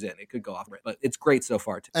 2 issues in. It could go off, but it's great so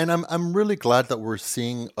far too. And I'm really glad that we're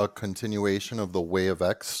seeing a continuation of the Way of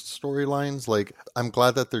X storylines. Like, I'm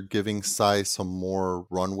glad that they're giving Sai some more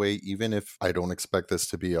runway, even if I don't expect this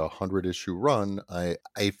to be a 100-issue run. I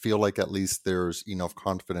feel like at least there's enough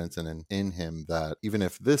confidence in him that even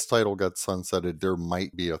if this title gets sunsetted, there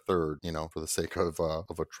might be a third, for the sake of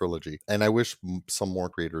a trilogy. And I wish some more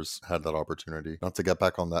creators had that opportunity. not to get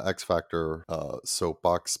back on the X Factor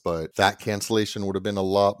soapbox, but that cancellation would have been a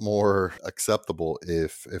lot more acceptable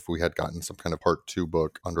if we had gotten some kind of part 2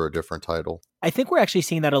 book under a different title. I think we're actually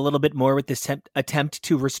seeing that a little bit more with this attempt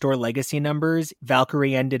to restore legacy numbers.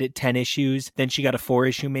 Valkyrie ended at 10 issues, then she got a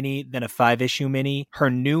 4-issue mini, then a 5-issue mini.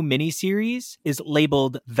 Her new mini-series is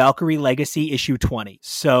labeled Valkyrie Legacy issue 20.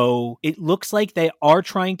 So it looks like they are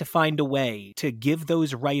trying to find a way to give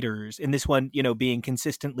those writers, and this one, you know, being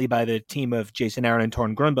consistently by the team of Jason Aaron and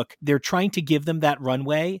Torn Grunbuck, they're trying to give them that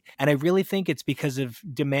runway. And I really think it's because of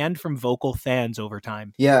demand from vocal fans over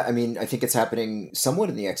time. Yeah, I mean, I think it's happening somewhat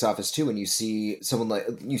in the X office too, when you see someone like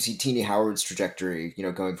Tini Howard's trajectory, you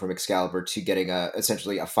know, going from Excalibur to getting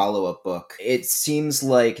essentially a follow-up book. It seems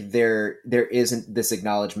like there isn't this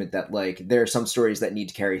acknowledgement that like there are some stories that need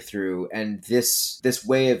to carry through, and this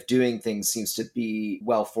way of doing things seems to be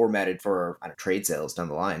well formatted for trade sales down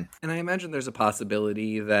the line. And I imagine there's a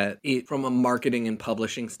possibility that it, from a marketing and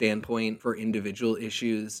publishing standpoint for individual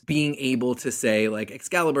issues, being able to say like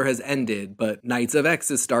Excalibur has ended, but Knights of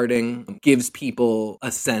X is starting, gives people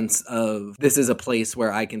a sense of this is a place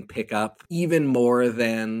where I can pick up even more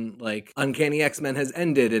than like Uncanny X-Men has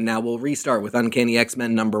ended and now we'll restart with Uncanny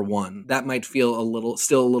X-Men #1. That might feel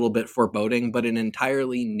still a little bit foreboding, but an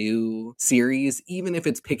entirely new series, even if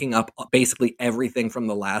it's picking up basically everything from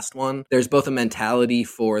the last one, there's both a mentality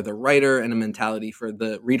for the writer and a mentality for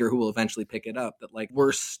the reader who will eventually pick it up that like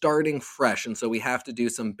we're starting fresh, and so we have to do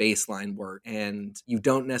some baseline work, and you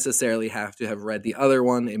don't necessarily have to have read the other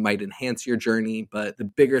one. It might enhance your journey, but the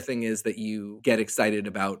bigger thing is that you get excited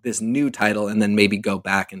about this new title and then maybe go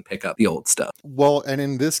back and pick up the old stuff. Well, and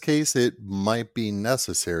in this case, it might be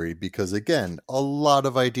necessary because, again, a lot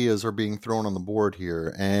of ideas are being thrown on the board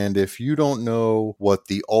here. And if you don't know what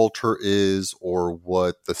the altar is or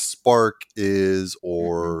what the spark is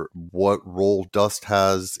or what role dust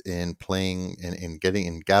has in playing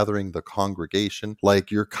in gathering the congregation,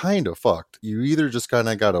 like you're kind of fucked. You either just kind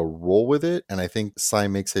of got to roll with it. And I think Sai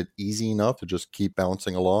makes it easy enough to just keep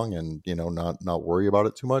bouncing along and, you know, not worry about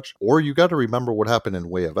it too much, or you got to remember what happened in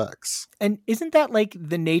Way of X. And isn't that like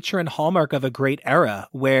the nature and hallmark of a great era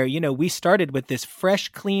where, you know, we started with this fresh,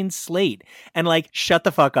 clean slate and like, shut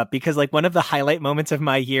the fuck up, because like one of the highlight moments of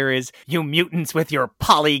my year is you mutants with your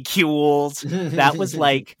polycules. That was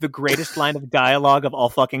like the greatest line of dialogue of all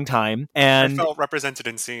fucking time. And I felt represented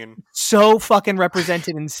in scene. So fucking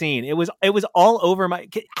represented in scene. It was all over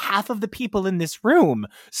half of the people in this room.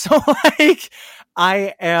 So like,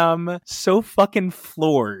 I am so fucking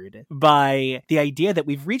floored by the idea that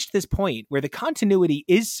we've reached this point where the continuity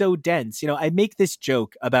is so dense. You know, I make this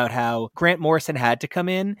joke about how Grant Morrison had to come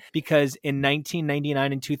in because in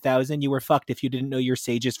 1999 and 2000, you were fucked if you didn't know your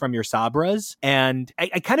Sages from your Sabras. And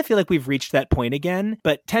I kind of feel like we've reached that point again,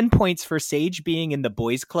 but 10 points for Sage being in the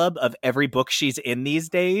boys club of every book she's in these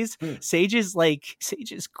days. Sage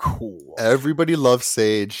is cool. Everybody loves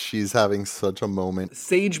Sage. She's having such a moment.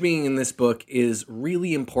 Sage being in this book is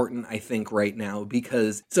really important, I think, right now,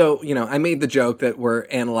 because, so, you know, I made the joke that we're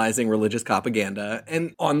analyzing religious propaganda,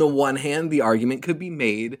 and on the one hand, the argument could be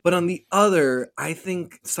made, but on the other, I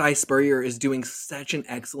think Cy Spurrier is doing such an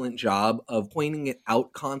excellent job of pointing it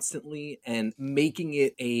out constantly and making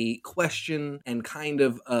it a question and kind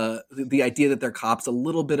of the idea that they're cops a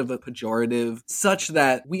little bit of a pejorative, such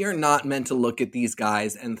that we are not meant to look at these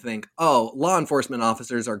guys and think, oh, law enforcement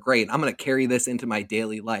officers are great, I'm going to carry this into my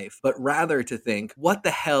daily life, but rather to think, what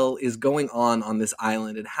the hell is going on this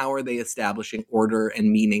island, and how are they establishing order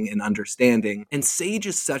and meaning and understanding? And Sage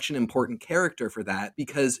is such an important character for that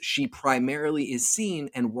because she primarily is seen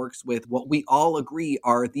and works with what we all agree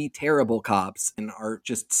are the terrible cops and are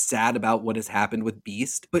just sad about what has happened with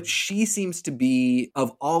Beast. But she seems to be,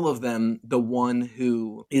 of all of them, the one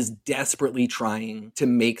who is desperately trying to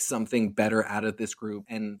make something better out of this group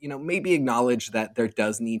and, you know, maybe acknowledge that there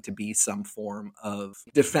does need to be some form of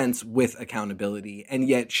defense with accountability. And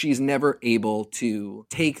yet she's never able to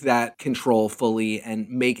take that control fully and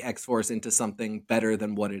make X-Force into something better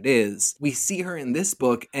than what it is. We see her in this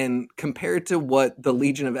book, and compared to what the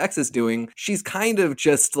Legion of X is doing, she's kind of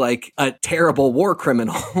just like a terrible war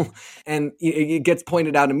criminal. And it gets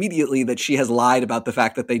pointed out immediately that she has lied about the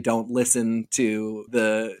fact that they don't listen to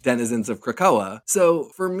the denizens of Krakoa. So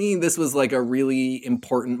for me, this was like a really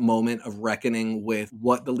important moment of reckoning with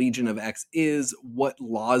what the Legion of X is, what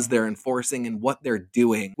laws they're enforcing, and what they're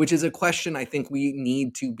doing which is a question I think we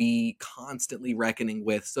need to be constantly reckoning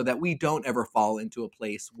with so that we don't ever fall into a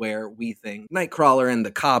place where we think Nightcrawler and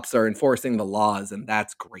the cops are enforcing the laws, and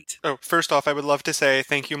that's great. Oh, first off, I would love to say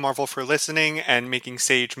thank you, Marvel, for listening and making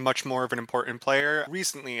Sage much more of an important player.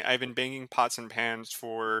 Recently, I've been banging pots and pans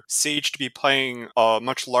for Sage to be playing a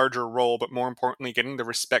much larger role, but more importantly, getting the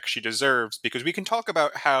respect she deserves, because we can talk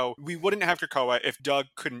about how we wouldn't have Krakoa if Doug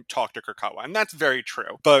couldn't talk to Krakoa, and that's very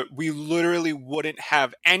true, but we literally wouldn't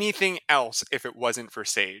have anything else if it wasn't for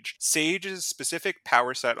Sage. Sage's specific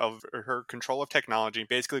power set of her control of technology,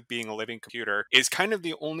 basically being a living computer, is kind of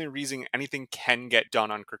the only reason anything can get done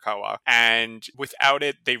on Krakoa, and without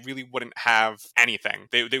it, they really wouldn't have anything.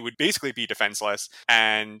 They would basically be defenseless,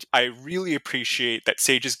 and I really appreciate that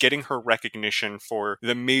Sage is getting her recognition for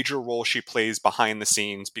the major role she plays behind the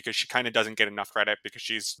scenes, because she kind of doesn't get enough credit because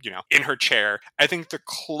she's, in her chair. I think the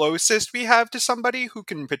closest we have to somebody who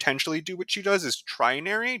can potentially do what she does is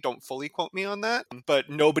Trinary. Don't fully quote me on that, but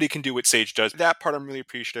nobody can do what Sage does. That part I'm really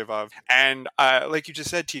appreciative of. And like you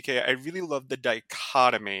just said, TK, I really love the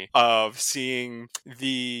dichotomy of seeing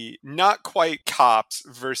the not quite cops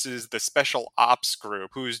versus the special ops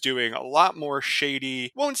group, who's doing a lot more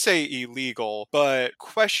shady, won't say illegal, but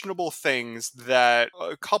questionable things that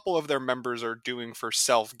a couple of their members are doing for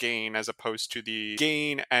self-gain as opposed to the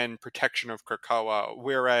gain and protection of Krakoa,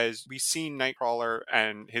 whereas we see Nightcrawler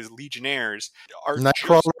and his Legionnaires are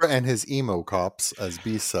Nightcrawler and his emo cops, as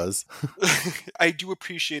Beast says. I do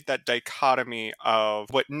appreciate that dichotomy of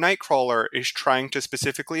what Nightcrawler is trying to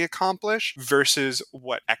specifically accomplish versus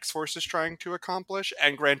what X-Force is trying to accomplish.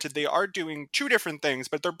 And granted, they are doing two different things,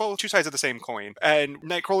 but they're both two sides of the same coin. And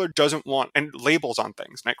Nightcrawler doesn't want and labels on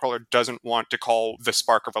things. Nightcrawler doesn't want to call the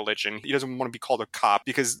spark of religion. He doesn't want to be called a cop,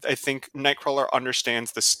 because I think Nightcrawler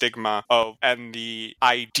understands the stigma of and the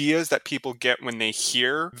ideas that people get when they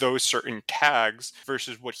hear those certain tags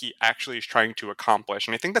versus what he actually is trying to accomplish.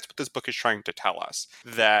 And I think that's what this book is trying to tell us,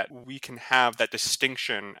 that we can have that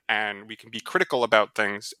distinction and we can be critical about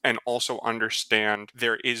things and also understand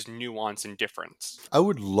there is nuance and difference. I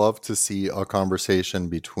would love to see a conversation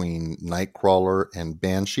between Nightcrawler and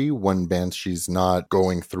Banshee when Banshee's not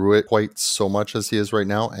going through it quite so much as he is right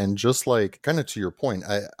now. And just like, kind of to your point,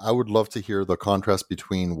 I would love to hear the contrast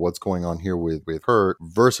between what's going on here with her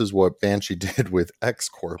versus what Banshee did with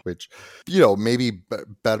X-Corp, which, maybe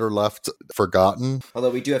better left forgotten. Although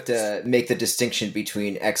we do have to make the distinction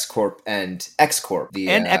between X-Corp and X-Corp.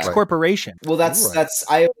 And X-Corporation. Well, that's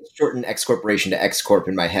I always shorten X-Corporation to X-Corp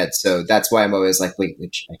in my head, so that's why I'm always like, wait,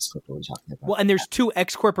 which X-Corp are we talking about? Well, and there's two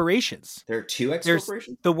X-Corporations. There are two X-Corporations?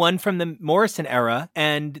 There's the one from the Morrison era,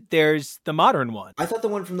 and there's the modern one. I thought the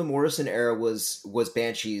one from the Morrison era was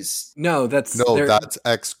Banshee's. No, that's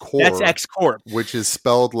X-Corp. That's X-Corp. Which is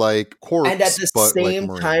spelled like corpse. And at the same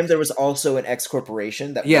time, there was also an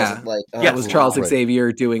X-Corporation that wasn't like... it was Charles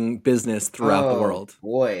Xavier doing business throughout the world.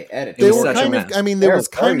 Boy, edit. They were kind of, it was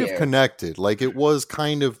kind of connected. Like, it was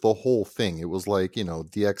kind of the whole thing. It was like,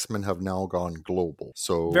 the X-Men have now gone global.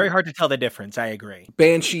 So very hard to tell the difference. I agree.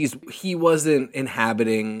 Banshees, he wasn't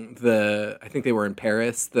inhabiting I think they were in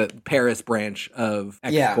Paris, the Paris branch of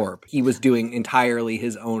X-Corp. He was doing entirely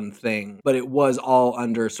his own thing, but it was all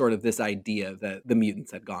under sort of this idea that the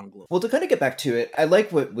mutants had gone global. Well, to kind of get back to it, I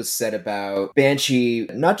like what was said about Banshee,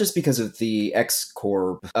 not just because of the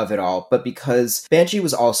X-Corp of it all, but because Banshee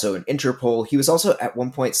was also an Interpol. He was also at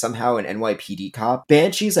one point somehow an NYPD cop.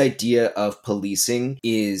 Banshee's idea of policing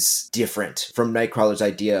is different from Nightcrawler's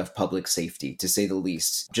idea of public safety, to say the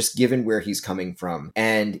least, just given where he's coming from.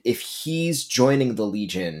 And if he's joining the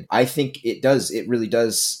Legion, I think it really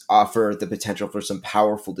does offer the potential for some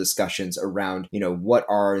powerful discussions around, what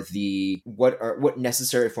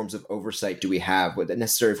necessary forms of oversight do we have? What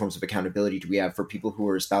necessary forms of accountability do we have for people who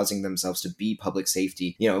are espousing themselves to be public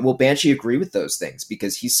safety? And will Banshee agree with those things?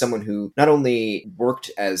 Because he's someone who not only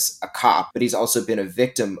worked as a cop, but he's also been a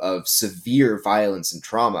victim of severe violence and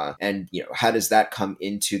trauma. And, how does that come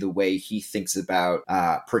into the way he thinks about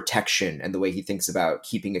protection and the way he thinks about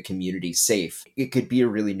keeping a community safe? It could be a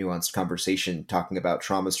really nuanced conversation talking about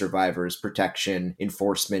trauma survivors, protection,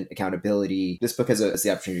 enforcement, accountability. This book has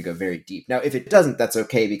the opportunity to go very deep. Now, if it doesn't, that's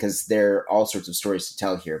okay, because there are all sorts of stories to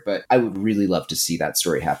tell here, but I would really love to see that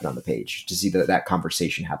story happen on the page, to see that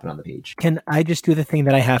conversation happen on the page. Can I just do the thing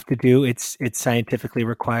that I have to do? It's scientifically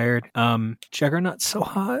required. Juggernaut's so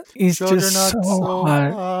hot. He's just so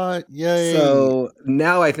hot. Yay. So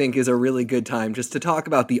now I think is a really good time just to talk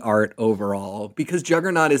about the art overall, because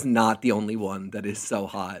Juggernaut is not the only one that is so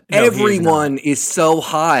hot. No, everyone is so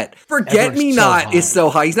hot. Forget-Me-Not is so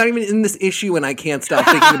hot. He's not even in this issue, and I can't stop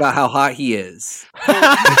thinking about how hot he is.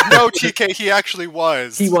 No, TK, he actually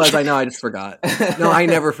was. He was, I know, I just forgot. No, I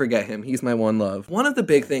never forget him. He's my one love. One of the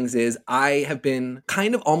big things is I have been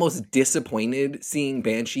kind of almost disappointed seeing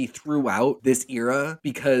Banshee throughout this era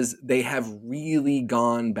because they have really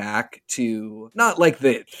gone back to not like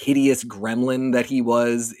the hideous gremlin that he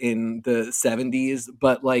was in the 70s,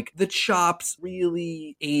 but like the chops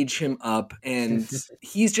really age him up, and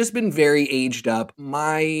he's just been very aged up.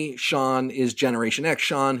 My Sean is Generation X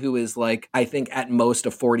Sean, who is like, I think at most a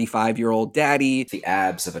 45-year-old daddy. The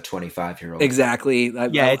abs of a 25-year-old. Exactly.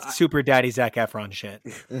 It's super daddy Zac Efron shit.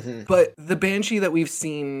 But the Banshee that we've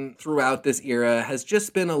seen throughout this era has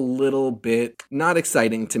just been a little bit not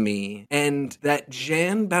exciting to me. And that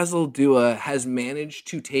Jan Bazaldua has managed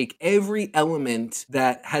to take every element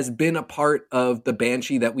that has been a part of the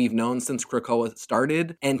Banshee that we've known since Krakoa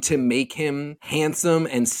started, and to make him handsome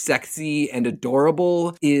and sexy and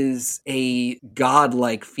adorable is a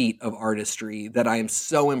godlike feat of artistry that I am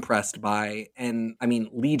so impressed by. And I mean,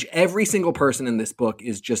 Liege, every single person in this book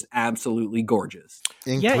is just absolutely gorgeous.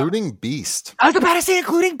 Including Beast. I was about to say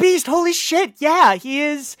including Beast. Holy shit. Yeah, he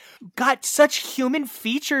is got such human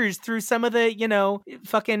features through some of the,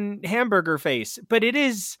 fucking hamburger face. But it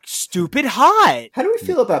is stupid hot. How do we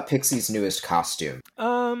feel about Pixie's newest costume?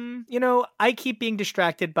 I keep being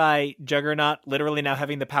distracted by Juggernaut literally now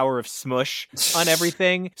having the power of smush on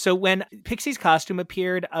everything. So when Pixie's costume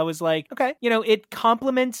appeared, I was like, okay, it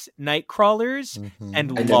complements Nightcrawlers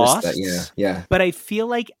and Lost. That, yeah. But I feel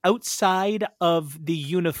like outside of the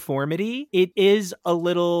uniformity, it is a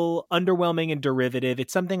little underwhelming and derivative.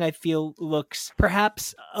 It's something I feel looks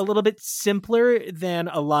perhaps a little bit simpler than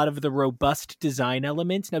a lot of the robust design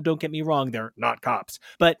elements. Now, don't get me wrong, they're not cops,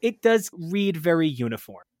 but it does read very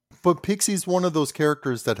uniform. But Pixie's one of those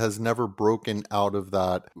characters that has never broken out of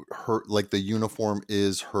that, her, like the uniform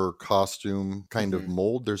is her costume kind of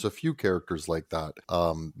mold. There's a few characters like that,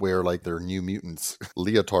 where like they're New Mutants,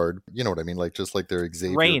 leotard, you know what I mean? Like just like their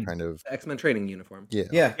Xavier kind of X-Men training uniform.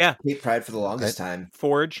 Yeah. Kate Pride for the longest time.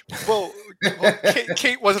 Forge. Well,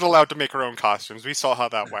 Kate wasn't allowed to make her own costumes. We saw how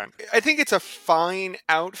that went. I think it's a fine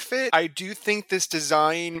outfit. I do think this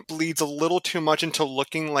design bleeds a little too much into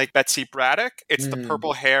looking like Betsy Braddock. It's the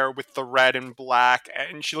purple hair with the red and black,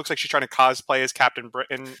 and she looks like she's trying to cosplay as Captain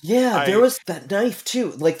Britain. Yeah, there was that knife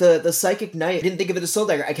too, like the psychic knife. I didn't think of it as soul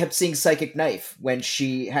dagger. I kept seeing psychic knife when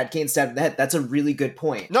she had Kane stabbed in the head. That's a really good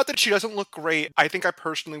point. Not that she doesn't look great. I think I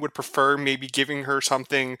personally would prefer maybe giving her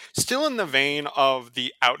something still in the vein of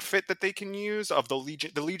the outfit that they can use, of the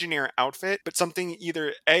Legionnaire outfit, but something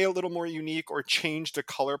either a little more unique or change the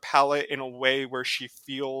color palette in a way where she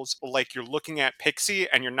feels like you're looking at Pixie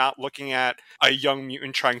and you're not looking at a young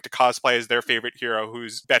mutant trying to cosplay as their favorite hero,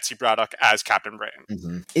 who's Betsy Braddock as Captain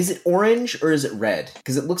Britain. Is it orange or is it red?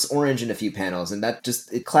 Because it looks orange in a few panels, and that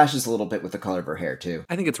just, it clashes a little bit with the color of her hair too.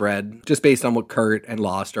 I think it's red, just based on what Kurt and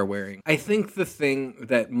Lost are wearing. I think the thing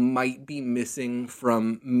that might be missing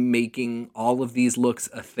from making all of these looks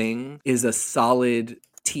a thing is a solid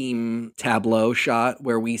team tableau shot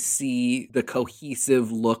where we see the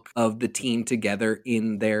cohesive look of the team together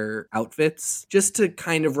in their outfits, just to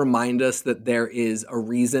kind of remind us that there is a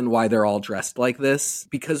reason why they're all dressed like this,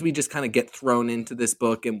 because we just kind of get thrown into this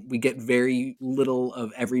book and we get very little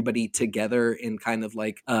of everybody together in kind of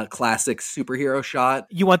like a classic superhero shot.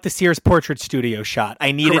 You want the Sears Portrait Studio shot.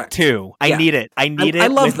 I need it too. I need it. I need it. I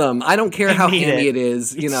love them. I don't care how handy it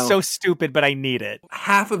is. It's so stupid, but I need it.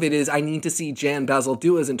 Half of it is I need to see Jan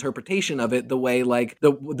Bazaldua's interpretation of it, the way like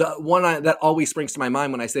the one that always springs to my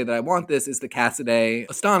mind when I say that I want this is the Cassaday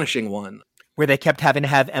Astonishing one. Where they kept having to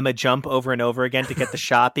have Emma jump over and over again to get the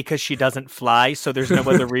shot because she doesn't fly, so there's no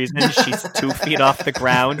other reason. She's 2 feet off the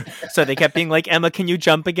ground. So they kept being like, Emma, can you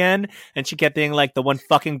jump again? And she kept being like, the one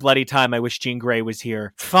fucking bloody time I wish Jean Grey was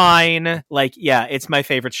here. Fine. Like, yeah, it's my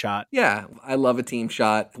favorite shot. Yeah, I love a team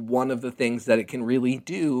shot. One of the things that it can really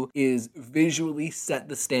do is visually set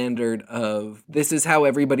the standard of this is how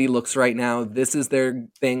everybody looks right now. This is their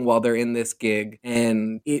thing while they're in this gig.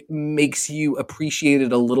 And it makes you appreciate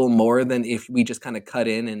it a little more than if we just kind of cut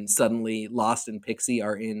in and suddenly Lost and Pixie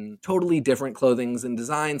are in totally different clothings and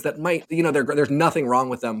designs that might, there's nothing wrong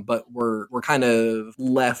with them, but we're kind of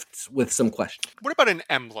left with some questions. What about an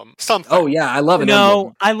emblem? Something. Oh yeah, I love an emblem.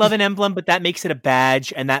 No, I love an emblem, but that makes it a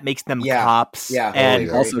badge and that makes them cops. Yeah,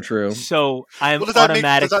 and also true. So I'm does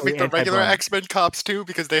automatically that make the regular X-Men cops too,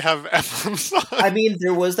 because they have emblems on? I mean,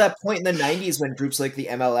 there was that point in the 90s when groups like the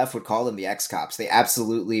MLF would call them the X-Cops. They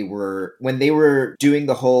absolutely were, when they were doing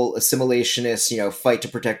the whole assimilation abolitionists, fight to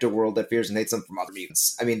protect a world that fears and hates them from other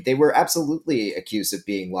mutants. I mean, they were absolutely accused of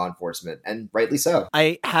being law enforcement, and rightly so.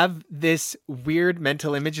 I have this weird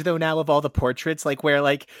mental image, though, now of all the portraits,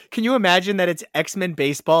 where, can you imagine that it's X-Men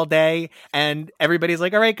baseball day, and everybody's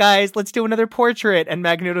like, all right, guys, let's do another portrait, and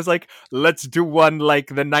Magneto's like, let's do one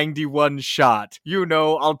like the 91 shot.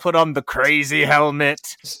 I'll put on the crazy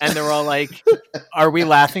helmet. And they're all like, are we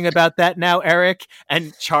laughing about that now, Eric?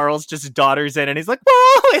 And Charles just daughters in, and he's like,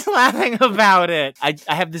 whoa, he's laughing about it. I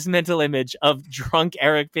have this mental image of drunk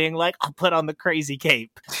Eric being like, I'll put on the crazy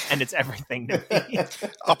cape, and it's everything to me.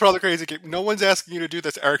 I'll put on the crazy cape. No one's asking you to do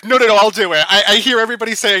this, Eric. No, I'll do it. I hear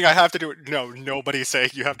everybody saying I have to do it. No, nobody's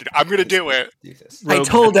saying you have to do it. I'm going to do it. I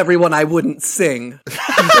told everyone I wouldn't sing.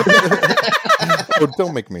 Oh,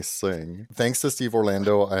 don't make me sing. Thanks to Steve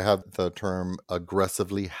Orlando, I have the term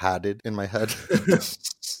aggressively hatted in my head.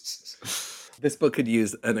 This book could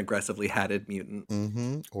use an aggressively hatted mutant.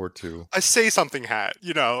 Mm-hmm. Or two. A say something hat,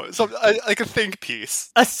 like a think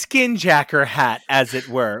piece. A skinjacker hat, as it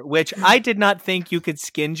were, which I did not think you could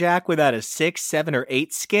skinjack without a 6, 7, or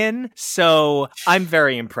 8 skin. So I'm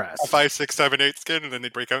very impressed. 5, 6, 7, 8 skin, and then they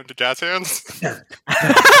break out into jazz hands.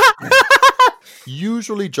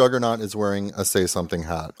 Usually Juggernaut is wearing a say something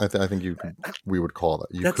hat. I think we would call that.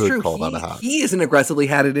 That's true. That a hat. He is an aggressively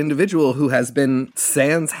hatted individual who has been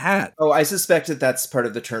sans hat. Oh, I suspect that's part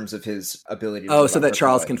of the terms of his ability to so that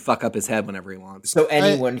Charles can fuck up his head whenever he wants. So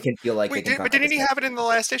anyone can feel like Wait, didn't he have it in the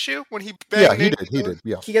last issue when he he did.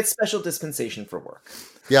 Yeah. He gets special dispensation for work.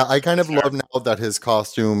 Yeah, I kind of love now that his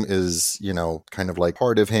costume is, kind of like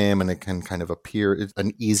part of him, and it can kind of appear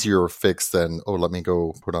an easier fix than, let me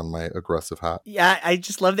go put on my aggressive hat. Yeah, I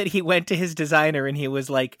just love that he went to his designer and he was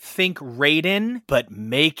like, think Raiden, but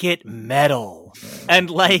make it metal. And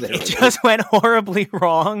it just went horribly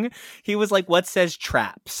wrong. He was like, what says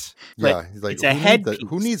traps? Yeah, he's like, it's a headpiece.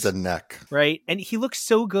 Who needs a neck? Right? And he looks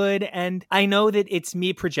so good. And I know that it's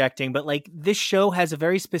me projecting, but this show has a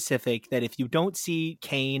very specific that if you don't see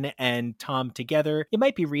Kane and Tom together, you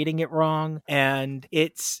might be reading it wrong. And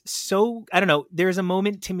it's so, I don't know, there's a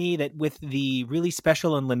moment to me that with the really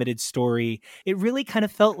special Unlimited story, it really kind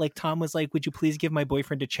of felt like Tom was like, would you please give my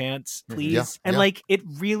boyfriend a chance, please? Yeah, and it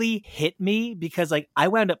really hit me because I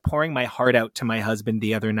wound up pouring my heart out to my husband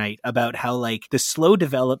the other night about how the slow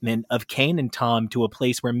development of Kane and Tom to a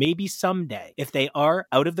place where maybe someday, if they are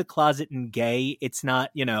out of the closet and gay, it's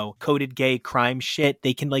not, coded gay crime shit.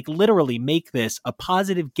 They can literally make this a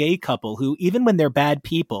positive gay couple who, even when they're bad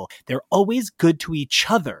people, they're always good to each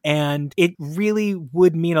other. And it really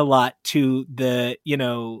would mean a lot to the,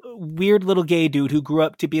 weird little gay dude who grew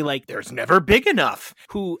up to be like, there's never big enough,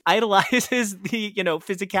 who idolizes the,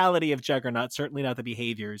 physicality of Juggernaut, certainly not the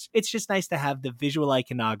behaviors. It's just nice to have the visual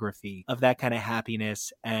iconography of that kind of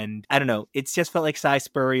happiness. And I don't know, it's just felt like Cy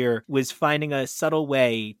Spurrier was finding a subtle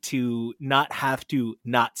way to not have to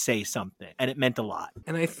not say something. And it meant a lot.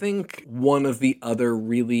 And I think one of the other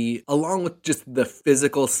really, along with just the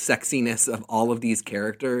physical sexiness of all of these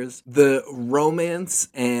characters, the romance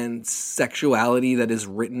and sexuality that is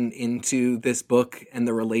written into this book and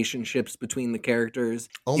the relationships between the characters.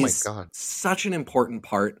 Oh my God. Such an important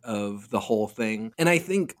part of the whole thing. And I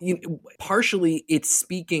think partially it's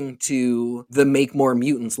speaking to the Make More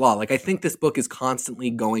Mutants law. I think this book is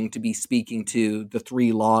constantly going to be speaking to the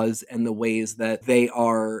 3 laws and the ways that they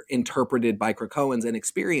are interpreted by Krakoans and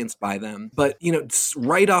experienced by them. But,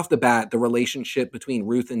 right off the bat, the relationship between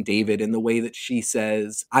Ruth and David and the way that she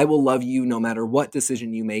says, I will love you no matter what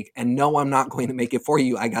decision you make, and no, I'm not going to make it for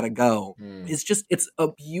you. I gotta go. It's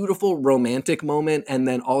a beautiful romantic moment, and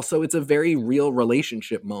then also it's a very real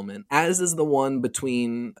relationship moment, as is the one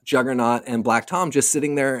between Juggernaut and Black Tom just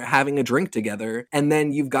sitting there having a drink together, and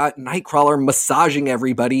then you've got Nightcrawler massaging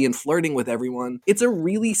everybody and flirting with everyone. It's a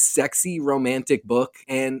really sexy romantic book,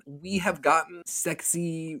 and we have gotten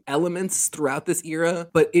sexy elements throughout this era,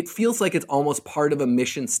 but it feels like it's almost part of a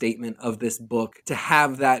mission statement of this book to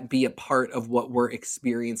have that be a part of what we're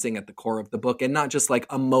experiencing at the core of the book, and not just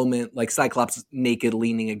a moment like Cyclops naked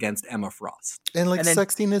leaning against Emma Frost. And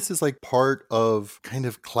sexiness is part of kind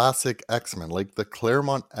of classic X-Men, the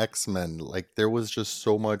Claremont X-Men. There was just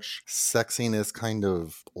so much sexiness kind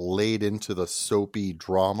of laid into the soapy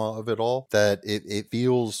drama of it all that it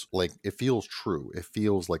feels true. It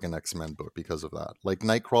feels like an X-Men book because of that.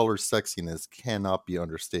 Nightcrawler's sexiness cannot be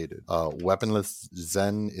understated. Weaponless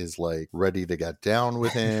Zen is ready to get down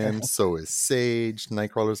with him. So is Sage.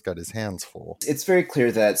 Nightcrawler's got his hands full. It's very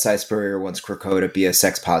clear that Cy Spurrier Warrior wants Krakoa to be a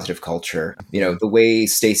sex-positive culture. You know, the way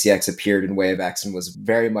Stacy X appeared in Way of X and was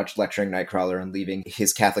very much lecturing Nightcrawler and leaving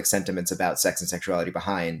his Catholic sentiments about sex and sexuality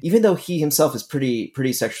behind. Even though he himself is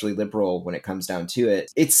pretty sexually liberal when it comes down to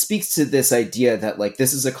it, it speaks to this idea that, like,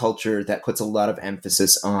 this is a culture that puts a lot of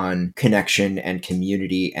emphasis on connection and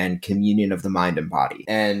community and communion of the mind and body.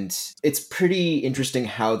 And it's pretty interesting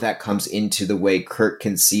how that comes into the way Kurt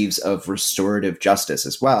conceives of restorative justice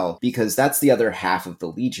as well, because that's the other half of the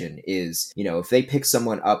Legion is, you know, if they pick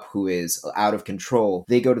someone up who is out of control,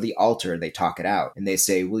 they go to the altar and they talk it out and they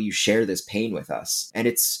say, will you share this pain with us? And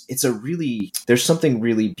it's a really, there's something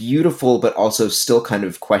really beautiful but also still kind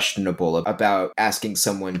of questionable about asking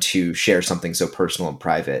someone to share something so personal and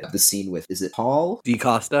private. The scene with, is it Paul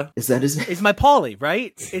DaCosta? Is that his name? Is my Paulie,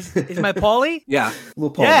 right? Is my Paulie? Yeah.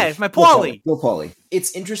 Lil Paulie. Yeah, it's my Paulie. Lil Paulie.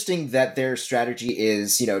 It's interesting that their strategy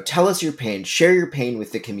is, you know, tell us your pain, share your pain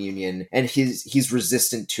with the communion, and he's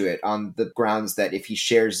resistant to it on the grounds that if he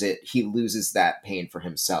shares it, he loses that pain for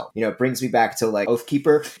himself. You know, it brings me back to, like,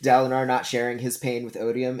 Oathkeeper, Dalinar not sharing his pain with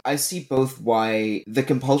Odium. I see both why the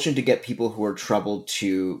compulsion to get people who are troubled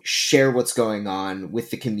to share what's going on with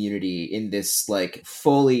the community in this, like,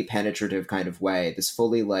 fully penetrative kind of way, this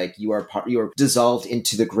fully, like, you are dissolved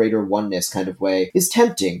into the greater oneness kind of way, is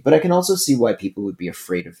tempting, but I can also see why people would be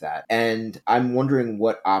afraid of that. And I'm wondering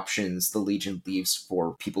what options the Legion leaves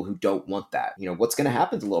for people who don't want that. You know, what's going to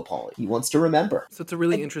happen to Lil Paulie? He wants to remember. So it's a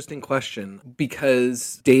really interesting question,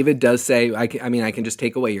 because David does say, I can just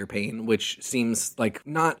take away your pain, which seems like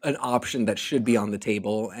not an option that should be on the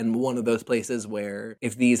table. And one of those places where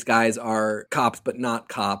if these guys are cops but not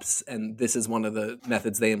cops, and this is one of the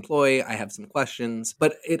methods they employ, I have some questions.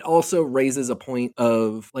 But it also raises a point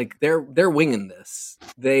of, like, they're winging this.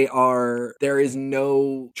 There is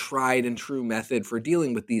no tried and true method for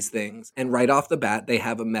dealing with these things. And right off the bat, they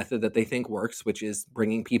have a method that they think works, which is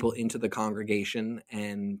bringing people into the congregation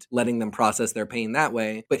and letting them process their pain that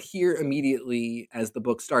way. But here immediately, as the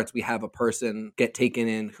book starts, we have a person get taken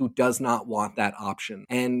in who does not want that option.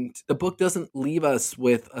 And the book doesn't leave us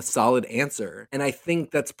with a solid answer. And I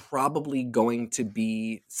think that's probably going to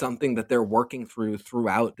be something that they're working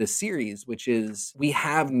throughout the series, which is we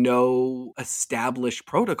have no established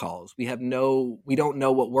protocols. We don't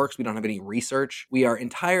know what works. We don't have any research. We are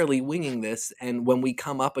entirely winging this. And when we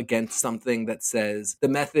come up against something that says the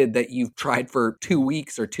method that you've tried for 2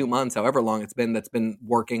 weeks or 2 months, however long it's been, that's been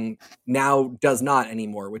working now does not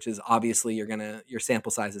anymore, which is obviously your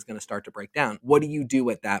sample size is going to start to break down. What do you do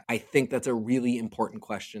with that? I think that's a really important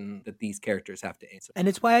question that these characters have to answer. And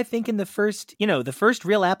it's why I think in the first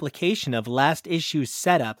real application of last issue's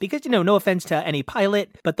setup, because, no offense to any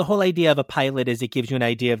pilot, but the whole idea of a pilot is it gives you an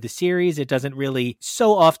idea of the series. It doesn't really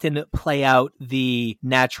so often play out the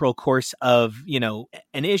natural course of,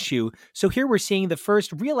 an issue. So here we're seeing the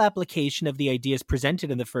first real application of the ideas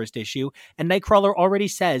presented in the first issue. And Nightcrawler already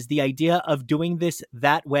says the idea of doing this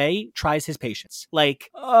that way tries his patience. Like,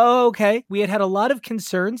 okay, we had a lot of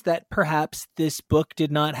concerns that perhaps this book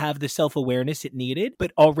did not have the self-awareness it needed,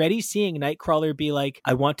 but already seeing Nightcrawler be like,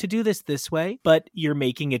 I want to do this way, but you're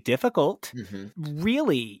making it difficult. Mm-hmm.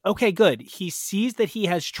 Really? Okay, good. He sees that he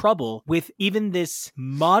has trouble with even this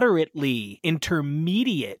moderately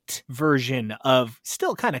intermediate version of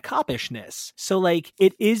still kind of coppishness. So, like,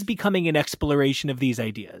 it is becoming an exploration of these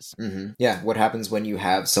ideas. Mm-hmm. Yeah, what happens when you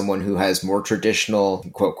have someone who has more traditional,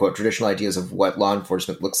 quote, quote, traditional ideas of what law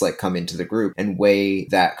enforcement looks like come into the group and weigh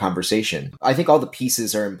that conversation? I think all the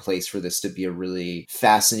pieces are in place for this to be a really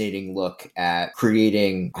fascinating look at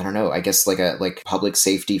creating, I don't know, I guess like public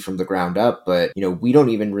safety from the ground up, but, we don't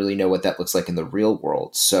even really know what that looks like in the real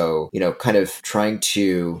world. So, kind of trying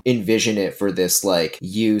to envision it for this, like,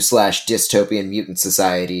 U/dystopian mutant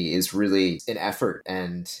society is really an effort.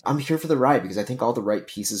 And I'm here for the ride because I think all the right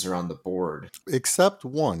pieces are on the board. Except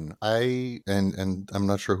one. And I'm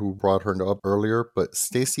not sure who brought her up earlier, but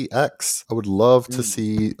Stacy X. I would love to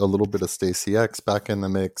see a little bit of Stacy X back in the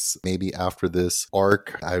mix. Maybe after this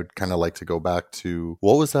arc, I would kind of like to go back to,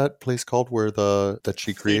 what was that place called that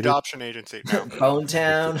she created? The Adoption Agency. No. Bone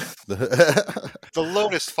Town. The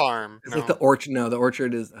Lotus Farm. It's like the Orchard. No, the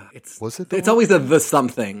Orchard is. It's always the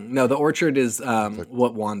something. No, the Orchard is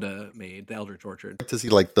what Wanda made. The Eldritch Orchard. To see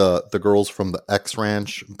like the girls from the X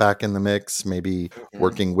Ranch back in the mix, maybe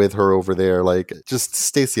working with her over there. Like, just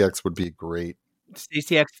Stacy X would be great.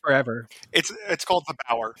 Stacey X forever. It's called The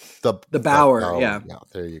Bower. The Bower, yeah. Yeah,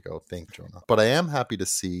 there you go. Thank you, Jonah. But I am happy to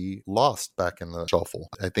see Lost back in the shuffle.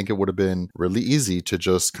 I think it would have been really easy to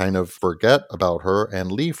just kind of forget about her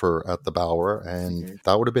and leave her at the Bower, and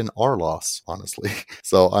that would have been our loss, honestly.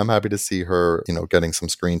 So I'm happy to see her, getting some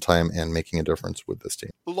screen time and making a difference with this team.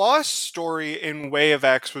 Lost's story in Way of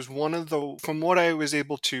X was from what I was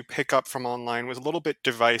able to pick up from online, was a little bit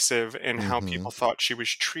divisive in how people thought she was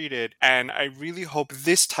treated. And I really hope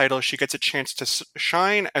this title, she gets a chance to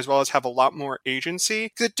shine as well as have a lot more agency.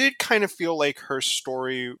 Because it did kind of feel like her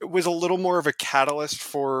story was a little more of a catalyst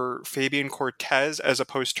for Fabian Cortez as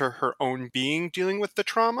opposed to her own being dealing with the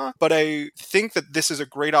trauma. But I think that this is a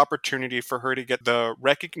great opportunity for her to get the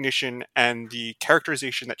recognition and the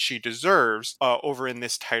characterization that she deserves over in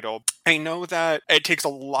this title. I know that it takes a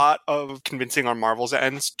lot of convincing on Marvel's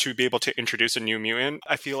ends to be able to introduce a new mutant.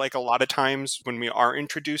 I feel like a lot of times when we are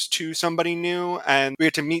introduced to somebody new and we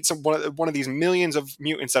get to meet one of these millions of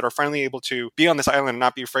mutants that are finally able to be on this island and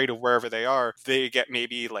not be afraid of wherever they are, they get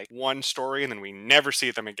maybe like one story and then we never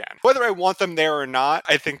see them again. Whether I want them there or not,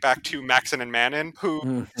 I think back to Maxon and Manon,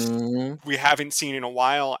 who we haven't seen in a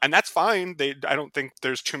while, and that's fine. I don't think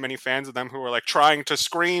there's too many fans of them who are like trying to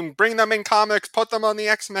scream, bring them in comics, put them on the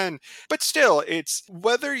X-Men. But still, it's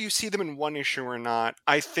whether you see them in one issue or not,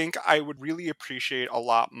 I think I would really appreciate a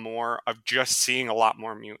lot more of just seeing a lot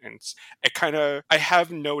more mutants. I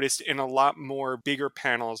have noticed in a lot more bigger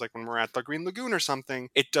panels, like when we're at the Green Lagoon or something,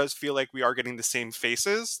 it does feel like we are getting the same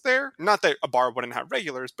faces there. Not that a bar wouldn't have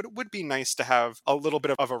regulars, but it would be nice to have a little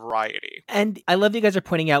bit of a variety. And I love that you guys are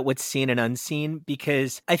pointing out what's seen and unseen,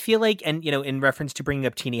 because I feel like, and in reference to bringing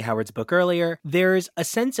up Teenie Howard's book earlier, there's a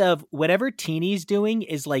sense of whatever Teenie's doing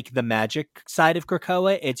is like the magic side of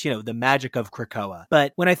Krakoa. It's, the magic of Krakoa.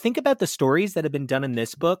 But when I think about the stories that have been done in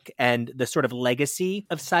this book and the sort of legacy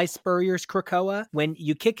of Si Spurrier's Krakoa, when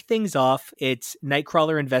you kick things off, it's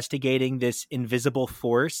Nightcrawler investigating this invisible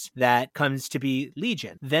force that comes to be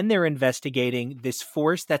Legion. Then they're investigating this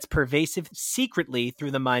force that's pervasive secretly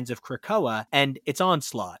through the minds of Krakoa, and it's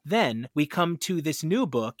Onslaught. Then we come to this new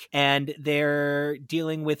book, and they're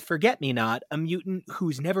dealing with Forget-Me-Not, a mutant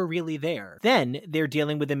who's never really there. Then they're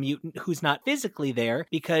dealing with a mutant who's not physically there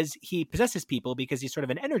because he possesses people, because he's sort of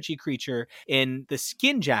an energy creature in the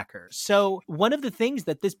Skinjackers. So one of the things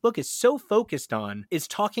that this book is so focused on is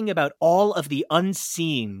talking about all of the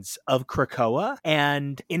unseens of Krakoa.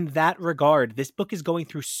 And in that regard, this book is going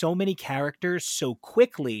through so many characters so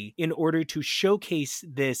quickly in order to showcase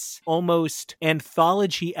this almost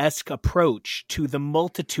anthology-esque approach to the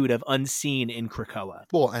multitude of unseen in Krakoa.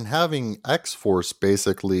 Well, and having X-Force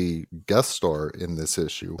basically guest star in this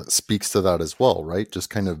issue speaks to that as well, right? Just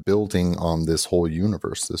kind of building on this whole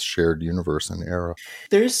universe, this shared universe and era.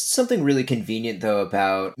 There's something really convenient, though,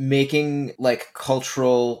 about making, like,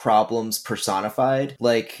 cultural problems personified.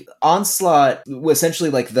 Like, Onslaught was essentially,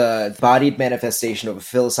 like, the bodied manifestation of a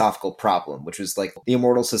philosophical problem, which was, like, the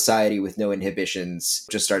immortal society with no inhibitions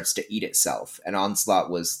just starts to eat itself. And Onslaught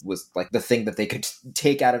was like, the thing that they could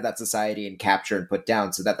take out of that society and capture and put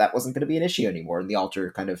down so that wasn't going to be an issue anymore. And the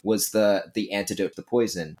Alter kind of was the antidote to the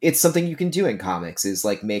poison. It's something you can do in comics, is,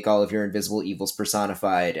 like, make all of your invisible evils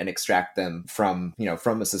personified and extract them from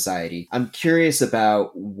a society. I'm curious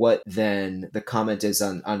about what then the comment is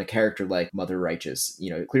on a character like Mother Righteous.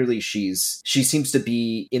 Clearly she seems to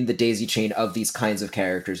be in the daisy chain of these kinds of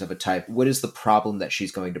characters of a type. What is the problem that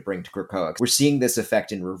she's going to bring to Krakoa? We're seeing this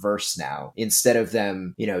effect in reverse now. Instead of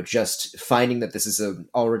them, just finding that this is an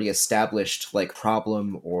already established, like,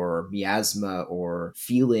 problem or miasma or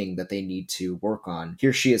feeling that they need to work on.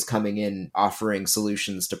 Here she is coming in, offering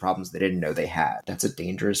solutions to problems they didn't know they had. That's a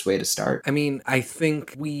dangerous way to start. I mean, I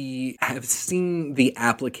think we have seen the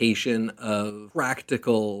application of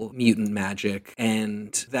practical mutant magic,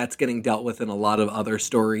 and that's getting dealt with in a lot of other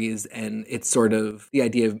stories, and it's sort of the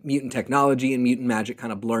idea of mutant technology and mutant magic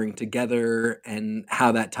kind of blurring together, and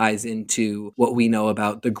how that ties into what we know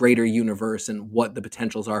about the greater universe and what the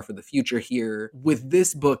potentials are for the future here. With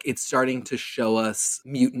this book, it's starting to show us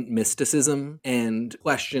mutant mysticism and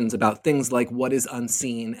questions about things like what is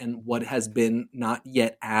unseen and what has been not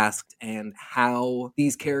yet asked, and how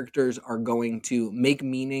these characters are going to make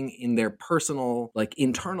meaning in their personal, like,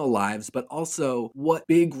 internal lives, but also what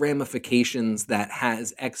big ramifications that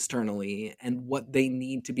has externally, and what they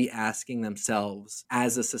need to be asking themselves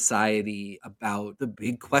as a society about the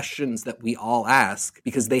big questions that we all ask,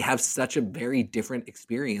 because they have such a very different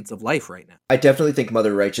experience of life right now. I definitely think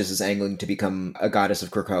Mother Righteous is angling to become a goddess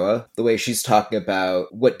of Krakoa. The way she's talking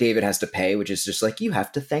about what David has to pay, which is just like, you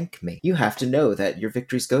have to thank me. You have to know that your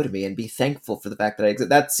victories go to me and be thankful for the fact that I exist.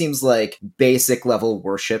 That seems like basic level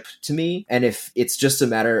worship to me. And if it's just a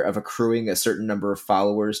matter of accruing a certain number of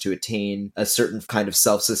followers to attain a certain kind of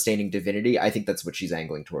self-sustaining divinity, I think that's what she's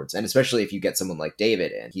angling towards. And especially if you get someone like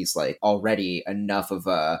David and he's like already enough of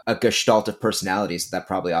a gestalt of personalities that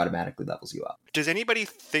probably automatically levels you up. Does anybody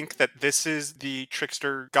think that this is the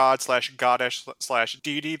trickster god / goddess /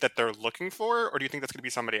 deity that they're looking for? Or do you think that's going to be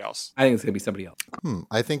somebody else? I think it's going to be somebody else.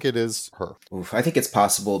 I think it is her. Oof, I think it's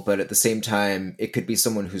possible, but at the same time, it could be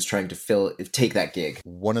someone who's trying to take that gig.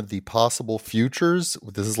 One of the possible futures,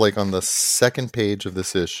 this is like on the second page of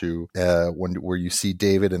this issue, where you see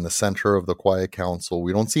David in the center of the Quiet Council.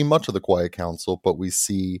 We don't see much of the Quiet Council, but we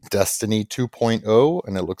see Destiny 2.0,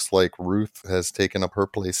 and it looks like Ruth has taken up her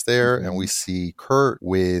place there, and we see Kurt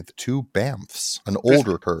with 2 Bamfs,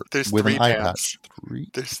 older Kurt with an eye patch.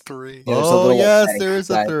 There's 3. Oh, yes, there is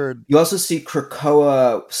a third. You also see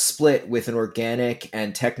Krakoa split with an organic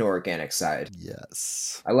and techno-organic side.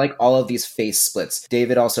 Yes. I like all of these face splits.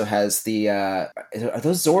 David also has the, are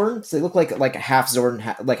those Zorns? They look like half Zorn,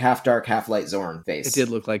 like half dark, half light Zorn face. It did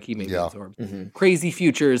look like he made Yeah. Zorn. Mm-hmm. Crazy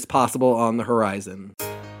futures possible on the horizon.